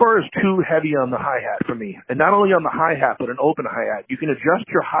 Clyde Burr is too heavy on the hi-hat for me. And not only on the hi-hat, but an open hi-hat. You can adjust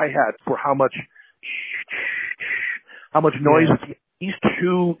your hi-hat for how much noise. Yeah. He's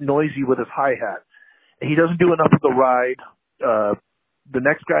too noisy with his hi-hat. He doesn't do enough of the ride. the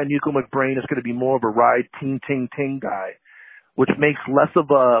next guy, Nico McBrain, is going to be more of a ride ting ting ting guy, which makes less of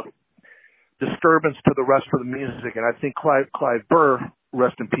a disturbance to the rest of the music. And I think Clive Burr,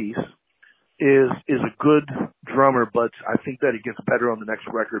 rest in peace, is a good drummer, but I think that it gets better on the next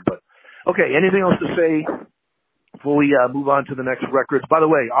record. But okay, anything else to say before we move on to the next records? By the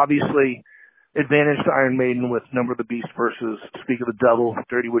way, obviously, advantage to Iron Maiden with Number of the Beast versus Speak of the Devil.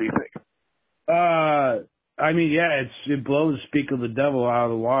 Dirty, what do you think? I mean, yeah, it blows Speak of the Devil out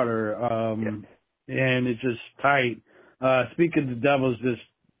of the water, and it's just tight. Speak of the Devil is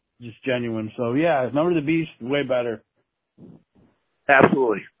just genuine. So yeah, Number of the Beast, way better.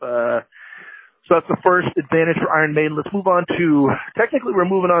 Absolutely. So that's the first advantage for Iron Maiden. Let's move on to, technically we're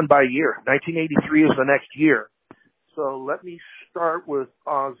moving on by year. 1983 is the next year. So let me start with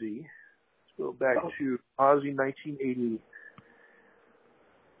Ozzy. Let's go back to Ozzy 1983.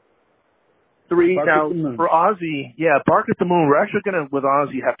 Now, for Ozzy, Bark at the Moon, we're actually going to, with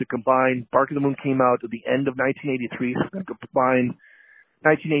Ozzy, have to combine, Bark at the Moon came out at the end of 1983, so we're going to combine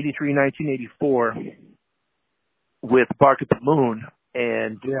 1983, 1984 with Bark at the Moon.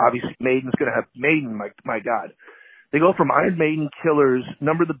 And obviously Maiden's going to have Maiden, my God. They go from Iron Maiden, Killers,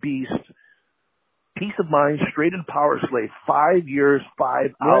 Number of the Beast, Peace of Mind, Straight and Power Slave, 5 years,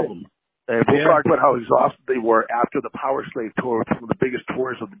 5 albums. And we'll talk about how exhausted they were after the Power Slave tour, which was one of the biggest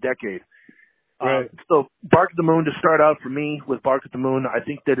tours of the decade. Right. So Bark at the Moon, to start out for me with Bark at the Moon, I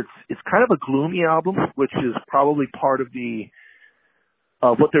think that it's kind of a gloomy album, which is probably part of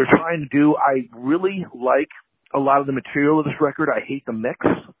what they're trying to do. I really like a lot of the material of this record. I hate the mix.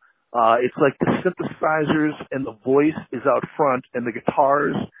 It's like the synthesizers and the voice is out front and the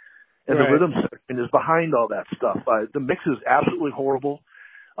guitars and the rhythm section is behind all that stuff. The mix is absolutely horrible.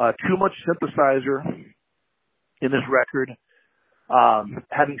 Too much synthesizer in this record.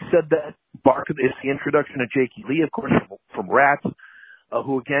 Having said that, Bark is the introduction of Jakey Lee, of course, from Rat,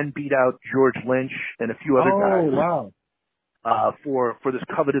 who again beat out George Lynch and a few other guys. Oh, wow. For this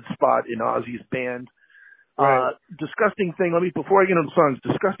coveted spot in Ozzy's band. Right. Disgusting thing. Before I get into the songs,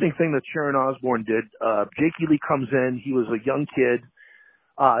 disgusting thing that Sharon Osbourne did. Jakey Lee comes in. He was a young kid,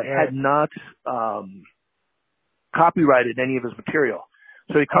 had not copyrighted any of his material.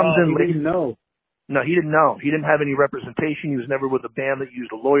 So he comes in late. He didn't know. No, he didn't know. He didn't have any representation. He was never with a band that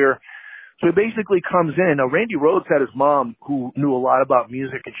used a lawyer. So he basically comes in. Now, Randy Rhoads had his mom who knew a lot about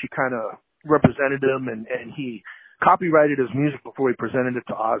music, and she kind of represented him, and he copyrighted his music before he presented it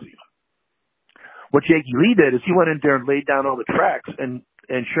to Ozzy. What Jakey Lee did is he went in there and laid down all the tracks, and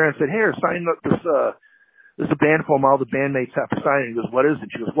Sharon said, "Here, sign up this is a band form. All the bandmates have to sign it." He goes, "What is it?"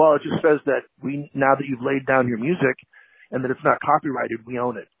 She goes, "Well, it just says that now that you've laid down your music and that it's not copyrighted, we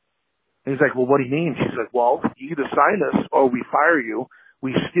own it." And he's like, "Well, what do you mean?" She's like, "Well, you either sign this or we fire you.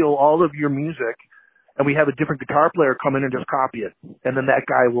 We steal all of your music, and we have a different guitar player come in and just copy it, and then that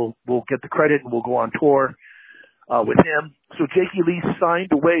guy will get the credit and we'll go on tour with him." So Jakey Lee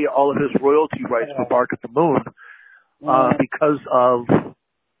signed away all of his royalty rights for Bark at the Moon because of,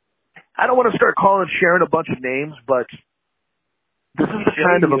 I don't want to start calling Sharon a bunch of names, but this is the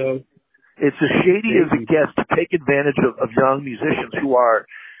kind of it's as shady as it gets to take advantage of young musicians who are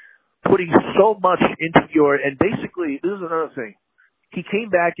putting so much into and basically, this is another thing. He came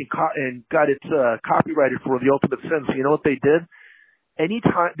back and got it copyrighted for The Ultimate Sin. So you know what they did?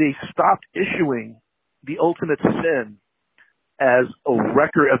 Anytime they stopped issuing The Ultimate Sin as a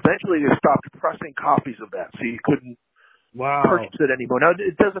record, eventually they stopped pressing copies of that, so you couldn't purchase it anymore. Now,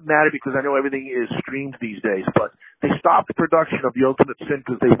 it doesn't matter because I know everything is streamed these days, but they stopped the production of The Ultimate Sin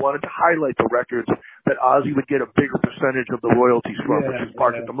because they wanted to highlight the records that Ozzy would get a bigger percentage of the royalties from, which is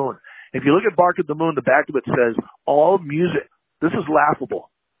Bark at the Moon. If you look at Bark at the Moon, the back of it says, all music. This is laughable.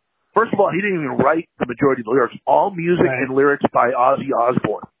 First of all, he didn't even write the majority of the lyrics. All music and lyrics by Ozzy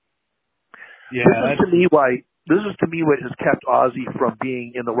Osbourne. Yeah, this is to me what has kept Ozzy from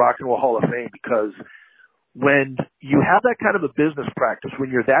being in the Rock and Roll Hall of Fame, because when you have that kind of a business practice,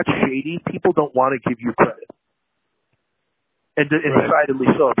 when you're that shady, people don't want to give you credit. And decidedly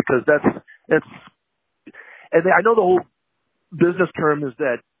so, because I know the whole business term is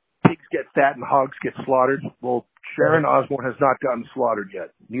that pigs get fat and hogs get slaughtered. Well, Sharon Osbourne has not gotten slaughtered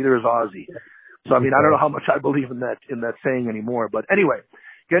yet. Neither is Ozzy. So, I mean, I don't know how much I believe in that saying anymore. But anyway,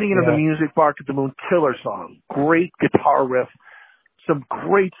 getting into the music, Bark at the Moon, killer song. Great guitar riff. Some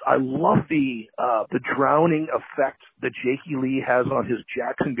great, I love the drowning effect that Jakey Lee has on his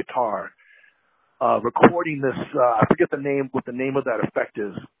Jackson guitar. Recording this, I forget what the name of that effect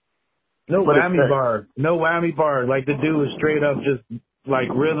is. No whammy bar. No whammy bar. Like the dude was straight up just like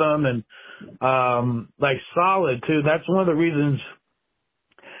rhythm and like solid too. That's one of the reasons,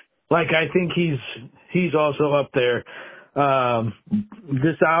 like, I think he's also up there.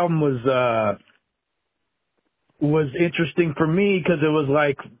 This album was interesting for me because it was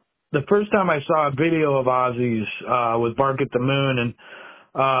like the first time I saw a video of Ozzy's with Bark at the Moon, and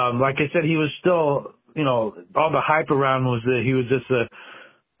like I said, he was still, you know, all the hype around was that he was just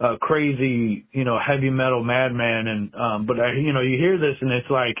a crazy, you know, heavy metal madman, and but you know, you hear this and it's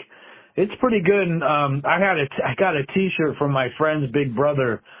like it's pretty good. And I got a T-shirt from my friend's big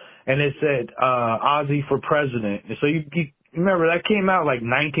brother, and it said Ozzy for President. So you remember that came out like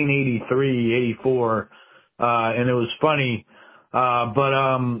 1983, 84, and it was funny.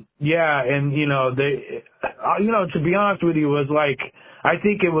 Yeah, and you know, to be honest with you, it was like, I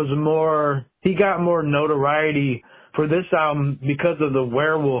think it was more, he got more notoriety for this album because of the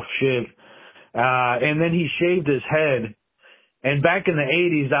werewolf shit. And then he shaved his head. And back in the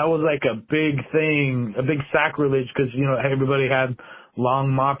 80s, that was like a big thing, a big sacrilege, because, you know, everybody had long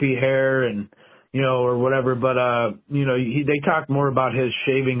moppy hair and, you know, or whatever. But, you know, they talked more about his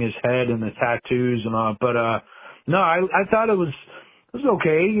shaving his head and the tattoos and all. But, no, I thought it was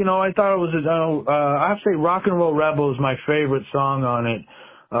okay. You know, I thought it was, I have to say Rock and Roll Rebel is my favorite song on it,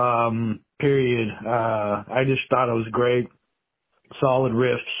 period. I just thought it was great. Solid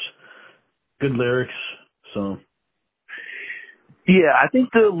riffs, good lyrics, so. Yeah, I think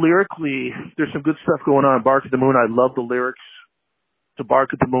lyrically, there's some good stuff going on. Bark at the Moon, I love the lyrics to Bark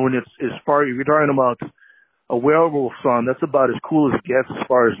at the Moon. It's as far, if you're talking about a werewolf song, that's about as cool as it gets as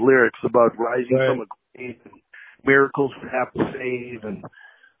far as lyrics, about rising from a grave and miracles we have to save, and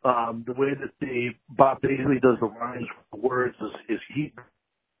the way that Bob Daisley does the rhymes with the words is he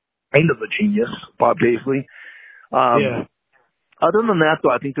kind of a genius, Bob Daisley. Yeah. Other than that,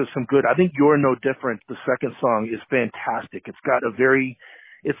 though, I think there's some good. I think You're No Different, the second song, is fantastic. It's got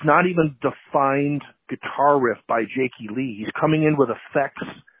it's not even defined guitar riff by Jakey Lee. He's coming in with effects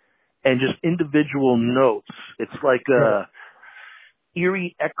and just individual notes. It's like a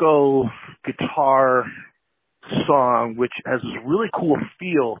eerie echo guitar song, which has this really cool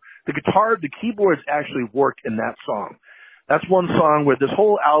feel. The keyboards actually work in that song. That's one song where this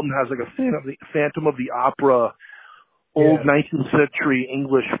whole album has like a Phantom of the Opera, old 19th century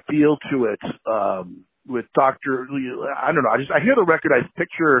English feel to it, with Dr. I don't know. I hear the record, I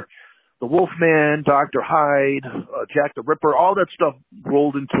picture the Wolfman, Dr. Hyde, Jack the Ripper, all that stuff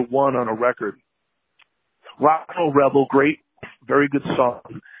rolled into one on a record. Rock and Roll Rebel, great, very good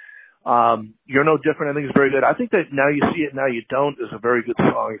song. You're No Different, I think is very good. I think that Now You See It, Now You Don't is a very good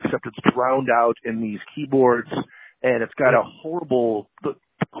song, except it's drowned out in these keyboards, and it's got a horrible, the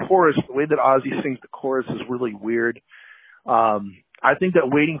chorus, the way that Ozzy sings the chorus is really weird. I think that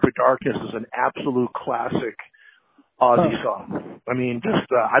Waiting for Darkness is an absolute classic Ozzy song. I mean,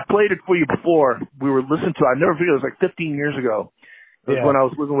 just, I played it for you before. We were listening to it. I never forget, it was like 15 years ago. It was when I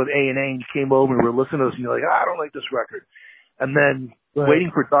was living with A&A, and you came over and we were listening to this, and you're like, I don't like this record. And then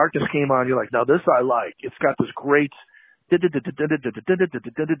Waiting for Darkness came on, you're like, now this I like. It's got this great, like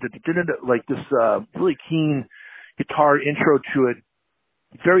this really keen guitar intro to it.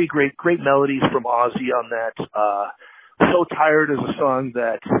 Very great melodies from Ozzy on that. So Tired is a song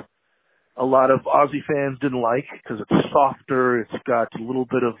that a lot of Ozzy fans didn't like because it's softer. It's got a little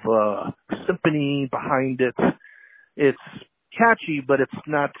bit of symphony behind it. It's catchy, but it's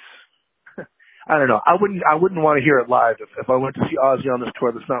not. I don't know. I wouldn't want to hear it live if I went to see Ozzy on this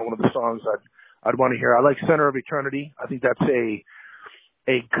tour. That's not one of the songs I'd want to hear. I like Center of Eternity. I think that's a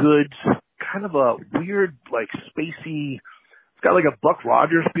good kind of a weird, like spacey. It's got like a Buck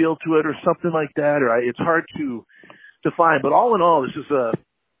Rogers feel to it or something like that. Or it's hard to define. But all in all, this is a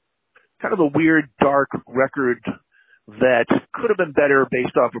kind of a weird, dark record that could have been better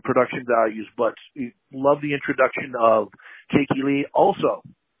based off of production values. But love the introduction of Jakey Lee. Also,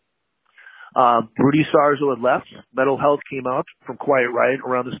 Rudy Sarzo had left. Metal Health came out from Quiet Riot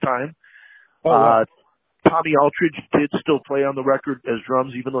around this time. Tommy Aldridge did still play on the record as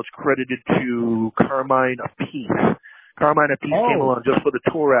drums, even though it's credited to Carmine Appice. Carmine Appice came along just for the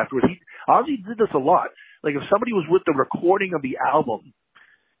tour afterwards. Ozzy did this a lot. Like if somebody was with the recording of the album,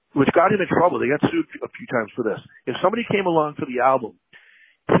 which got him in trouble, they got sued a few times for this. If somebody came along for the album,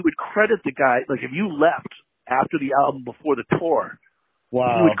 he would credit the guy. Like if you left after the album before the tour, he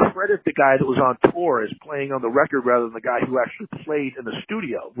would credit the guy that was on tour as playing on the record rather than the guy who actually played in the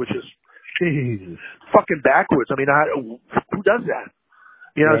studio, which is fucking backwards. I mean, who does that?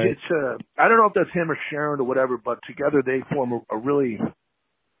 You know, it's I don't know if that's him or Sharon or whatever, but together they form a really,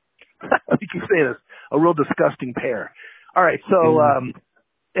 I think you say this, a real disgusting pair. All right, so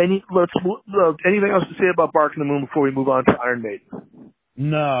anything else to say about Bark in the Moon before we move on to Iron Maiden?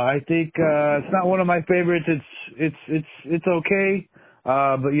 No, I think it's not one of my favorites. It's okay,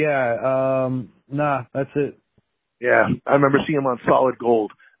 but yeah, nah, that's it. Yeah, I remember seeing him on Solid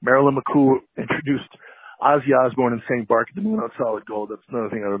Gold. Marilyn McCool introduced Ozzy Osbourne and sang Bark at the Moon on Solid Gold. That's another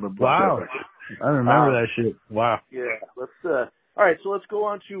thing I remember about that record. I remember that shit. Wow. Yeah, all right, so let's go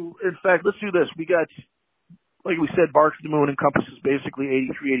on to, in fact, let's do this. We got, like we said, Bark at the Moon encompasses basically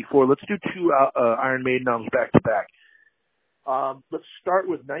 83, 84. Let's do two Iron Maiden albums back to back. Let's start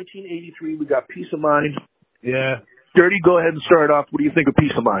with 1983. We got Peace of Mind. Yeah. Dirty, go ahead and start off. What do you think of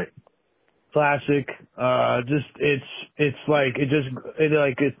Peace of Mind? Classic. The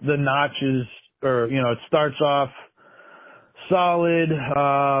notches, or, you know, it starts off solid.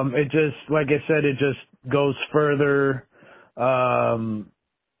 It just, like I said, it just goes further.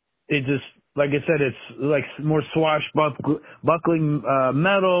 It just, like I said, it's like more swashbuckling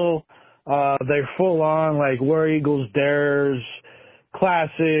metal. They're full on, like Where Eagles Dares,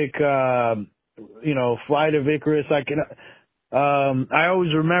 classic, you know, Flight of Icarus. I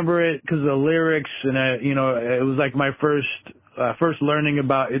always remember it because of the lyrics, and you know, it was like my first learning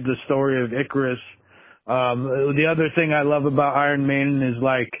about the story of Icarus. The other thing I love about Iron Maiden is,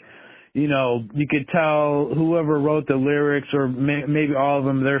 like, you know, you could tell whoever wrote the lyrics, or maybe all of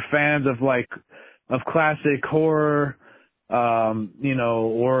them, they're fans of classic horror, you know,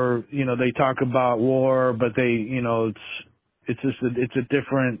 or, you know, they talk about war, but they, you know, it's a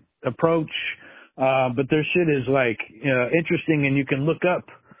different approach. But their shit is, like, interesting, and you can look up,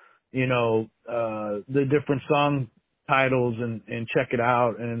 you know, the different song titles and check it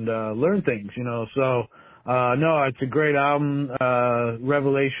out and learn things, you know. So no, it's a great album.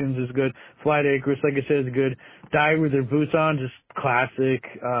 Revelations is good. Flight of Icarus, like I said, is good. Die with Their Boots On, just classic.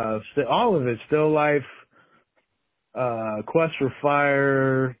 All of it. Still Life, Quest for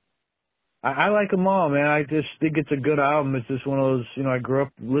Fire. I like them all, man. I just think it's a good album. It's just one of those, you know, I grew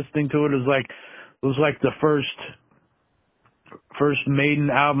up listening to it. It was like the first Maiden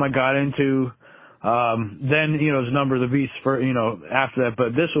album I got into. Then, you know, it was Number of the Beast for, you know, after that,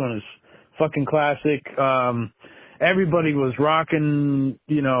 but this one is fucking classic. Everybody was rocking,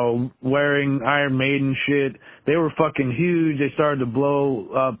 you know, wearing Iron Maiden shit. They were fucking huge. They started to blow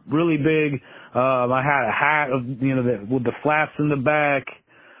up really big. I had a hat of, you know, with the flaps in the back.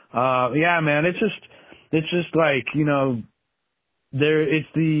 Yeah, man, it's just like, you know,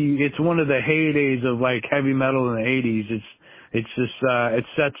 it's one of the heydays of, like, heavy metal in the 80s. It's just, it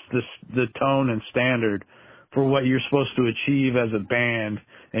sets the tone and standard for what you're supposed to achieve as a band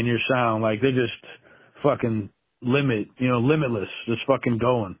and your sound. Like, they're just fucking limitless, just fucking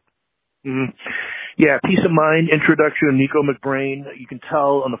going. Mm-hmm. Yeah, Peace of Mind, introduction of Nico McBrain. You can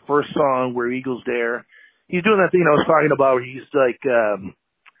tell on the first song, Where Eagles Dare, he's doing that thing I was talking about where he's like,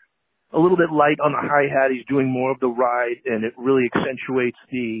 a little bit light on the hi-hat. He's doing more of the ride, and it really accentuates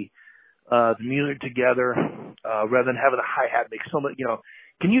the music together, rather than having the hi-hat make so much, you know.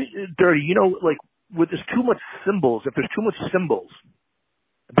 Can you, Dirty, you know, like, with there's too much cymbals, if there's too much cymbals,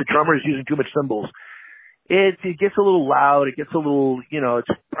 if the drummer is using too much cymbals, it gets a little loud, it gets a little, you know,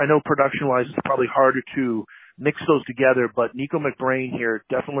 I know production-wise it's probably harder to mix those together, but Nico McBrain here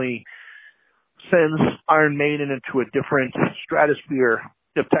definitely sends Iron Maiden into a different stratosphere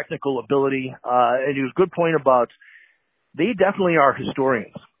of technical ability, and he was a good point about they definitely are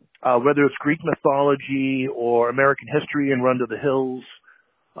historians, whether it's Greek mythology or American history and Run to the Hills.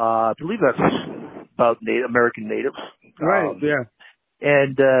 I believe that's about American natives. Right, yeah.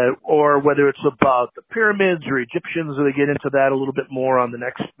 And, or whether it's about the pyramids or Egyptians, or they get into that a little bit more on the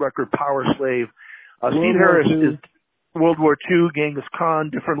next record, Power Slave. Steve Harris is World War II, Genghis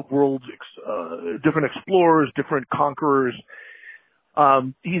Khan, different worlds, different explorers, different conquerors.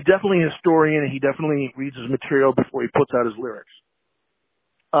 He's definitely a historian, and he definitely reads his material before he puts out his lyrics.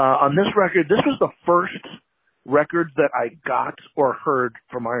 On this record, this was the first record that I got or heard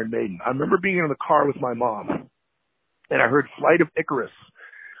from Iron Maiden. I remember being in the car with my mom, and I heard Flight of Icarus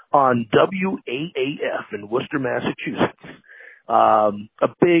on WAAF in Worcester, Massachusetts. A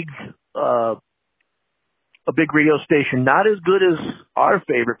big radio station, not as good as our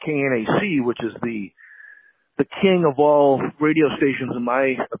favorite KNAC, which is the king of all radio stations, in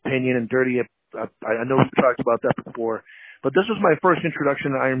my opinion. And Dirty, I know we've talked about that before, but this was my first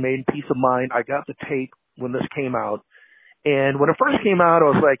introduction to Iron Maiden, Peace of Mind. I got the tape when this came out, and when it first came out, I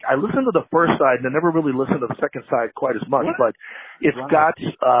was like, I listened to the first side, and I never really listened to the second side quite as much, but it's got,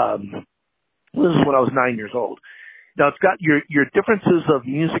 this is when I was 9 years old. Now, it's got your differences of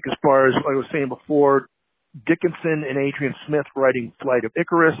music as far as I was saying before, Dickinson and Adrian Smith writing Flight of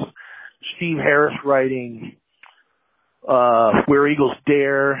Icarus, Steve Harris writing Where Eagles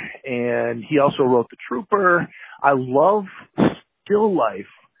Dare, and he also wrote The Trooper. I love Still Life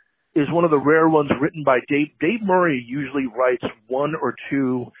is one of the rare ones written by Dave. Dave Murray usually writes one or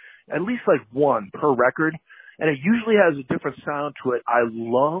two, at least like one per record, and it usually has a different sound to it. I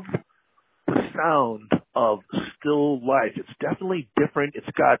love the sound of Still Life. It's definitely different. It's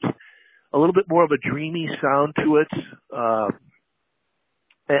got a little bit more of a dreamy sound to it,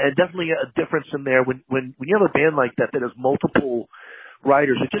 and definitely a difference in there. When you have a band like that has multiple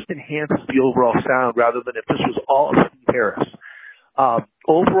writers, it just enhances the overall sound rather than if this was all Steve Harris.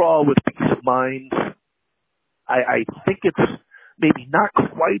 Overall, with Peace of Mind, I think it's maybe not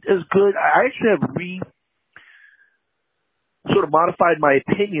quite as good. I actually have sort of modified my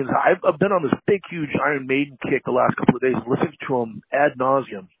opinions. I've been on this big, huge Iron Maiden kick the last couple of days, listening to them ad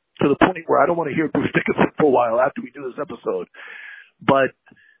nauseum to the point where I don't want to hear Bruce Dickinson for a while after we do this episode. But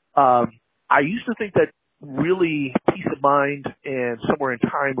I used to think that really Peace of Mind and Somewhere in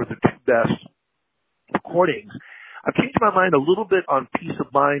Time were the two best recordings. I've changed my mind a little bit on Peace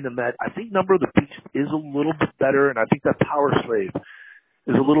of Mind in that I think Number of the Beast is a little bit better, and I think that Power Slave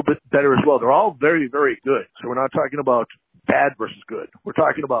is a little bit better as well. They're all very, very good. So we're not talking about bad versus good. We're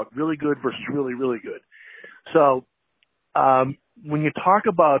talking about really good versus really, really good. So when you talk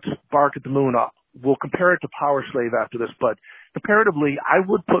about Bark at the Moon, we'll compare it to Power Slave after this, but comparatively, I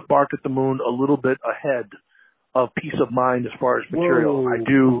would put Bark at the Moon a little bit ahead of Peace of Mind as far as material. Whoa. I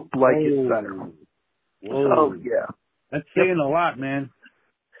do like it better. Whoa. So, yeah. That's saying a lot, man.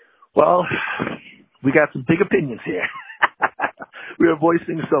 Well, we got some big opinions here. We are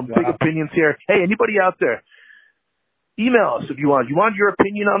voicing some big opinions here. Hey, anybody out there, email us if you want. You want your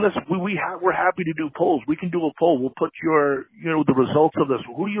opinion on this? We're happy to do polls. We can do a poll. We'll put the results of this.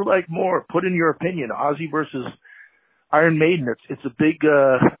 Who do you like more? Put in your opinion. Ozzy versus Iron Maiden. It's a big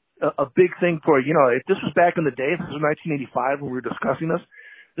thing for, if this was back in the day, if this was 1985 when we were discussing this,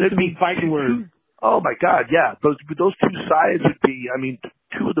 it'd be fighting words. Oh my God, yeah. Those two sides would be,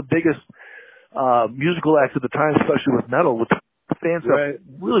 two of the biggest musical acts at the time, especially with metal, with fans have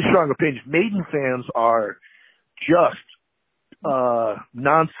really strong opinions. Maiden fans are just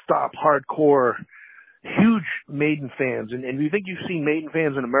non-stop hardcore, huge Maiden fans. And you think you've seen Maiden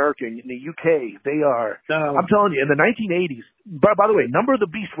fans in America, in the UK, they are, I'm telling you, in the 1980s, by the way, Number of the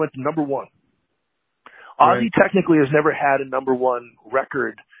Beast went to number one. Ozzy technically has never had a number one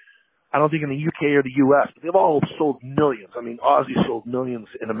record, I don't think in the UK or the US, but they've all sold millions. Ozzy sold millions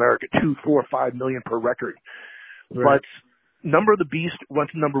in America, 2, 4, 5 million per record. Right. But Number of the Beast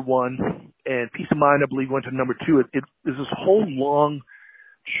went to number one, and Peace of Mind, I believe, went to number two. It is this whole long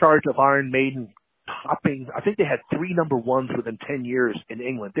chart of Iron Maiden topping. I think they had 3 number ones within 10 years in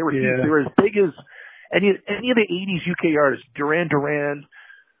England. They were huge. They were as big as any of the 80s UK artists, Duran Duran,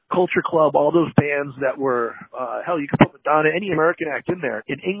 Culture Club, all those bands that were, hell, you could put Madonna, any American act in there.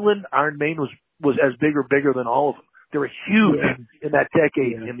 In England, Iron Maiden was as big or bigger than all of them. They were huge in that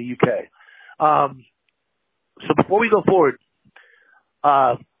decade in the UK. So before we go forward,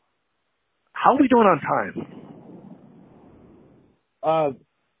 how are we doing on time?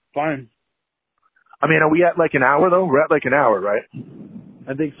 Fine. Are we at like an hour though? We're at like an hour, right?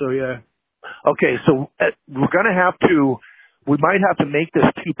 I think so, yeah. Okay, so we might have to make this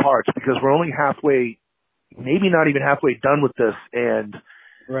 2 parts because we're only halfway, maybe not even halfway done with this, and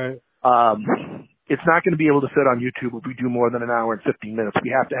it's not going to be able to fit on YouTube if we do more than an hour and 15 minutes. We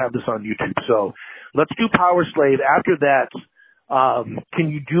have to have this on YouTube. So let's do Power Slave. After that, can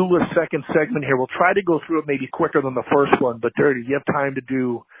you do a second segment here? We'll try to go through it maybe quicker than the first one, but Dirty, do you have time to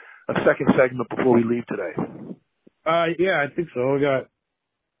do a second segment before we leave today? Yeah, I think so.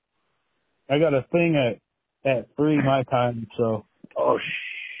 I got a thing at 3 my time, so. Oh,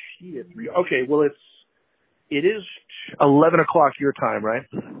 shit. Okay, well, it is 11 o'clock your time, right?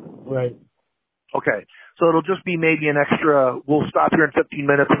 Right. Okay, so it'll just be maybe an extra, we'll stop here in 15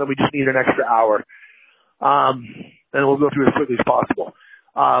 minutes and then we just need an extra hour. And we'll go through as quickly as possible.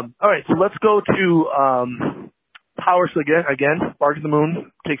 All right, so let's go to Power Slave again. Bark at the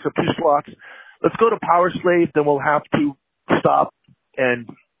Moon takes up 2 slots. Let's go to Power Slave, then we'll have to stop and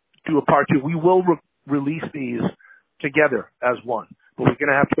do a part 2. We will release these together as one, but we're going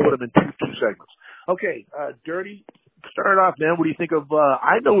to have to put them in two segments. Okay, Dirty, start off, man. What do you think of,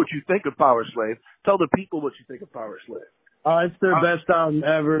 I know what you think of Power Slave. Tell the people what you think of Power Slave. It's their best album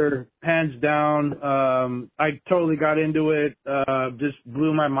ever, hands down. I totally got into it, just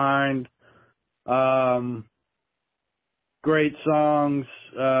blew my mind. Great songs,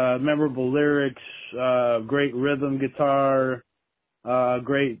 memorable lyrics, great rhythm guitar,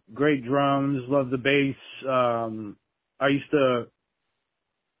 great drums, love the bass.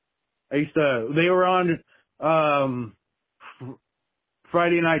 They were on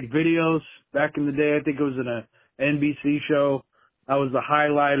Friday night videos back in the day. I think it was in a NBC show. That was the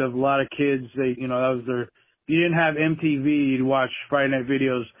highlight of a lot of kids. That was if you didn't have MTV, you'd watch Friday night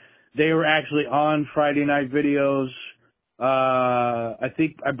videos. they were actually on Friday night videos.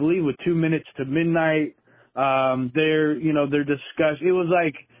 I believe with 2 minutes to midnight. They're discussed. It was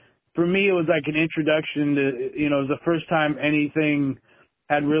like, for me, it was like an introduction to, it was the first time anything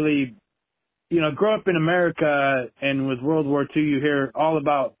had really, grow up in America, and with World War II, you hear all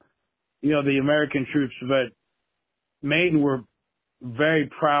about, the American troops, but Maiden were very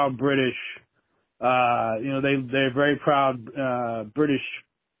proud British. They're very proud British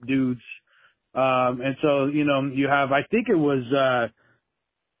dudes. And so, you have, I think it was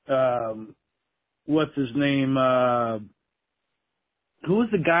what's his name? Who was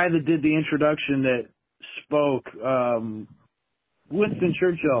the guy that did the introduction that spoke? Winston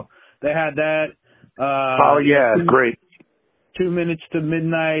Churchill. They had that. Great. 2 minutes to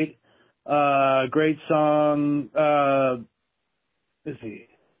midnight. Great song. Let's see.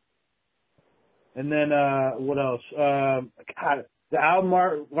 And then, what else? God, the album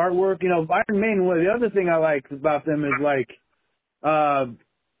artwork, Iron Maiden, the other thing I like about them is like,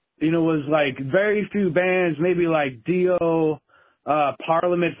 was like very few bands, maybe like Dio,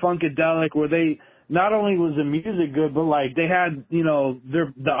 Parliament, Funkadelic, where they, not only was the music good, but like they had,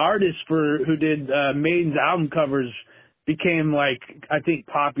 the artists who did Maiden's album covers became like, I think,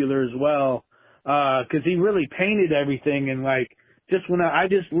 popular as well, cause he really painted everything, and like, just when I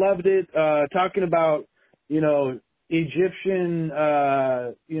just loved it, talking about, Egyptian,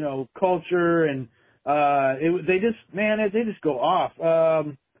 culture, and, they just go off.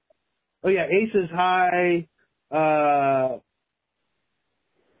 Aces High,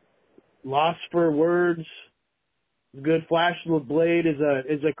 Lost for Words, good. Flash of the Blade is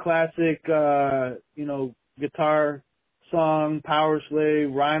a classic, guitar song. Power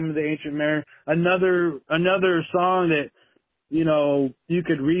Slave, Rhyme of the Ancient Mariner, another song that, you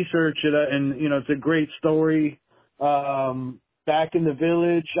could research it, and, it's a great story. Back in the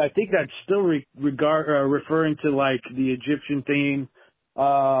Village, I think that's still referring to like the Egyptian theme.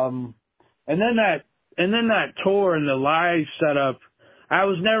 And then that tour and the live setup, I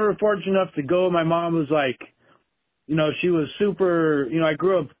was never fortunate enough to go. My mom was like, she was super, I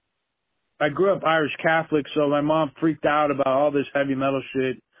grew up Irish Catholic, so my mom freaked out about all this heavy metal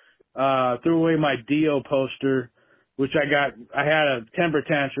shit, threw away my Dio poster, which I had a temper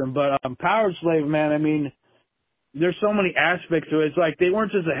tantrum, but, Power Slave, man, I mean, there's so many aspects to it. It's like they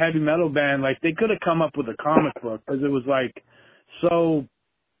weren't just a heavy metal band. Like they could have come up with a comic book, because it was like so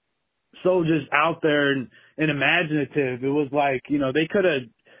just out there and imaginative. It was like,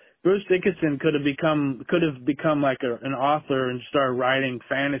 Bruce Dickinson could have become like an author and start writing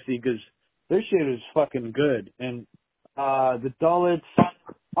fantasy, because their shit is fucking good. And the Dullets,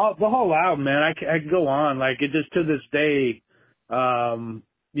 the whole album, man, I could go on. Like it just, to this day,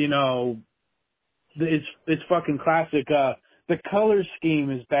 it's fucking classic. The color scheme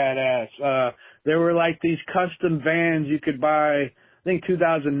is badass. There were like these custom vans you could buy. I think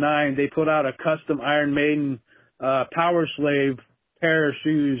 2009 they put out a custom Iron Maiden Power Slave pair of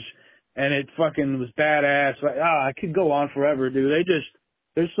shoes, and it fucking was badass. Like, I could go on forever, dude.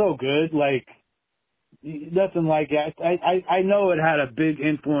 They're so good. Like nothing like it. I know it had a big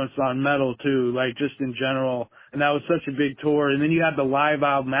influence on metal too, like just in general. And that was such a big tour. And then you had the live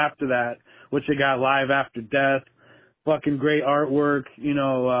album after that, which they got Live After Death. Fucking great artwork.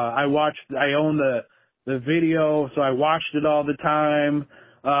 I own the video, so I watched it all the time.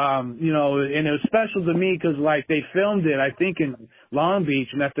 And it was special to me because like they filmed it, I think, in Long Beach,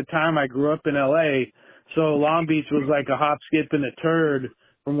 and at the time I grew up in LA, so Long Beach was like a hop, skip, and a turd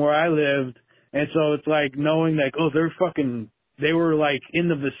from where I lived. And so it's like knowing like, they were like in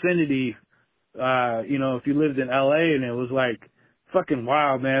the vicinity, if you lived in LA, and it was like fucking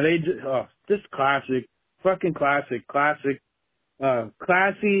wild, man. Just classic, fucking classic, classy,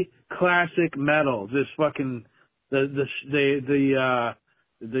 classic metal. This fucking, the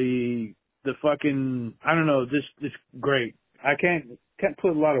fucking, I don't know, this great. I can't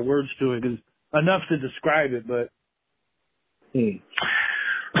put a lot of words to it, 'cause enough to describe it, but.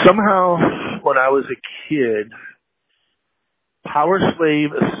 Somehow, when I was a kid, Power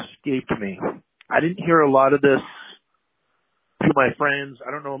Slave escaped me. I didn't hear a lot of this to my friends.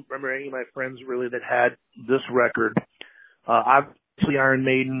 I don't remember any of my friends really that had this record. Obviously, Iron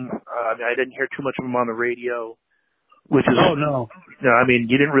Maiden. I didn't hear too much of them on the radio, which is. Oh no. No, I mean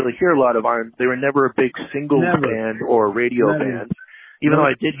you didn't really hear a lot of Iron. They were never a big singles band or radio band. Even though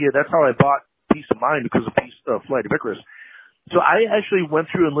I did hear, that's how I bought Peace of Mind, because of Flight of Icarus. So I actually went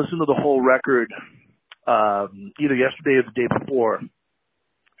through and listened to the whole record either yesterday or the day before.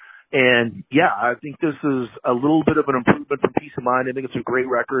 And yeah, I think this is a little bit of an improvement from Peace of Mind. I think it's a great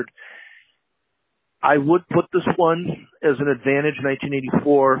record. I would put this one as an advantage,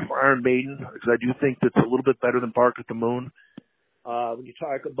 1984 for Iron Maiden, because I do think that's a little bit better than Bark at the Moon. When you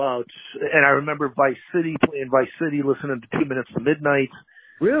talk about, and I remember playing Vice City, listening to 2 Minutes to Midnight.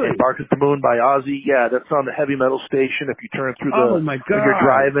 Really? And Bark at the Moon by Ozzy. Yeah, that's on the heavy metal station. If you turn through Oh my God. when you're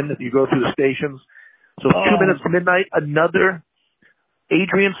driving, if you go through the stations. So 2 Minutes to Midnight, another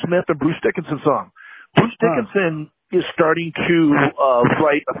Adrian Smith and Bruce Dickinson song. Bruce Dickinson is starting to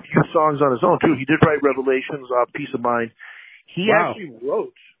write a few songs on his own too. He did write Revelations, Peace of Mind. He actually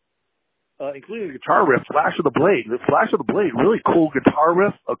wrote, including the guitar riff, Flash of the Blade. The Flash of the Blade, really cool guitar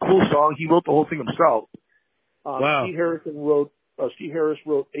riff, a cool song. He wrote the whole thing himself. Steve Harris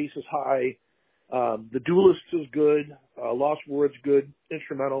wrote Aces High. The Duelists is good. Lost Words good.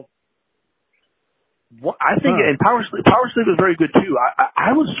 Instrumental. I think, and Power Slave is very good too.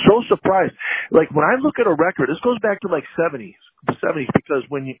 I was so surprised. Like when I look at a record, this goes back to like the 70s, because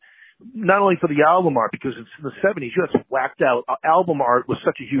when you, not only for the album art, because it's in the 70s, you had some whacked out album art was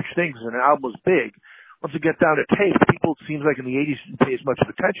such a huge thing because an album was big. Once it get down to tape, people, it seems like in the 80s didn't pay as much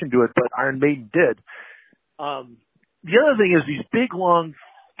attention to it, but Iron Maiden did. The other thing is these big, long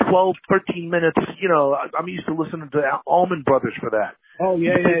 12, 13 minutes, I'm used to listening to Allman Brothers for that. Oh,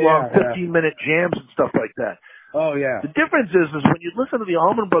 yeah, big, long 15-minute jams and stuff like that. Oh, yeah. The difference is when you listen to the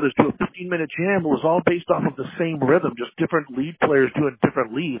Allman Brothers do a 15-minute jam, it was all based off of the same rhythm, just different lead players doing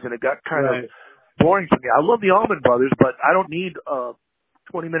different leads, and it got kind of boring for me. I love the Allman Brothers, but I don't need a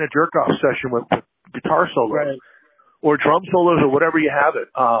 20-minute jerk-off session with guitar solos or drum solos or whatever you have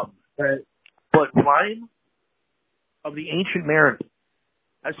it. But Rhyme of the Ancient Mariner,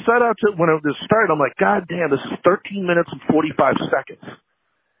 I set out to, when this started, I'm like, God damn, this is 13 minutes and 45 seconds.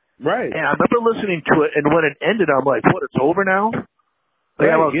 Right. And I remember listening to it, and when it ended, I'm like, what, it's over now?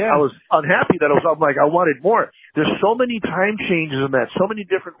 Like, I was unhappy that I'm like, I wanted more. There's so many time changes in that, so many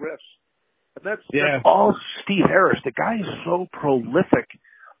different riffs. And that's all Steve Harris. The guy is so prolific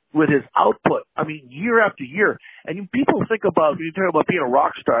with his output. I mean, year after year. And people think about, when you talk about being a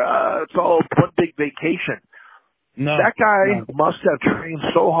rock star, it's all one big vacation. No, that guy must have trained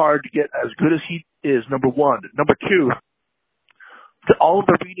so hard to get as good as he is, number one. Number two, all of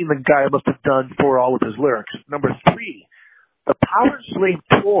the reading the guy must have done for all of his lyrics. Number three, the Power Slave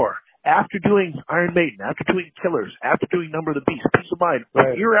tour, after doing Iron Maiden, after doing Killers, after doing Number of the Beast, Peace of Mind,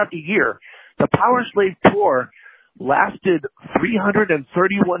 year after year, the Power Slave tour lasted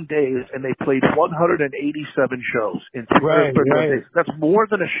 331 days, and they played 187 shows in 331 days. That's more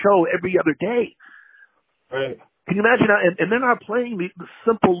than a show every other day. Right. Can you imagine? And they're not playing the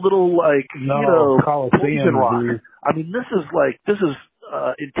simple little, Coliseum rock. Dude. I mean, this is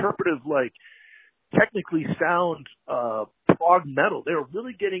interpretive, technically sound prog metal. They're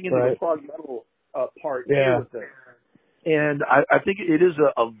really getting into the prog metal part with it. And I think it is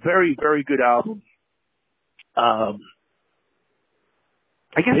a very, very good album. I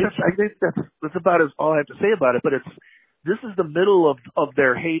think that's about all I have to say about it. But this is the middle of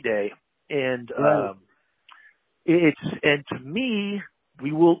their heyday, and and to me,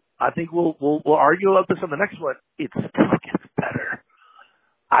 I think we'll argue about this on the next one. It still gets better.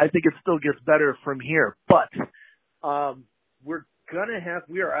 I think it still gets better from here. But we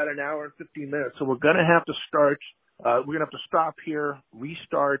are at an hour and 15 minutes, so we're gonna have to start. We're gonna have to stop here,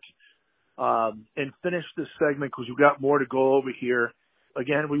 restart, and finish this segment because we've got more to go over here.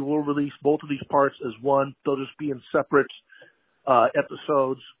 Again, we will release both of these parts as one. They'll just be in separate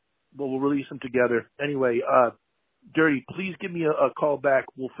episodes, but we'll release them together. Anyway, Dirty, please give me a call back.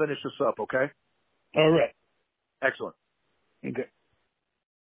 We'll finish this up, okay? All right. Excellent. Okay.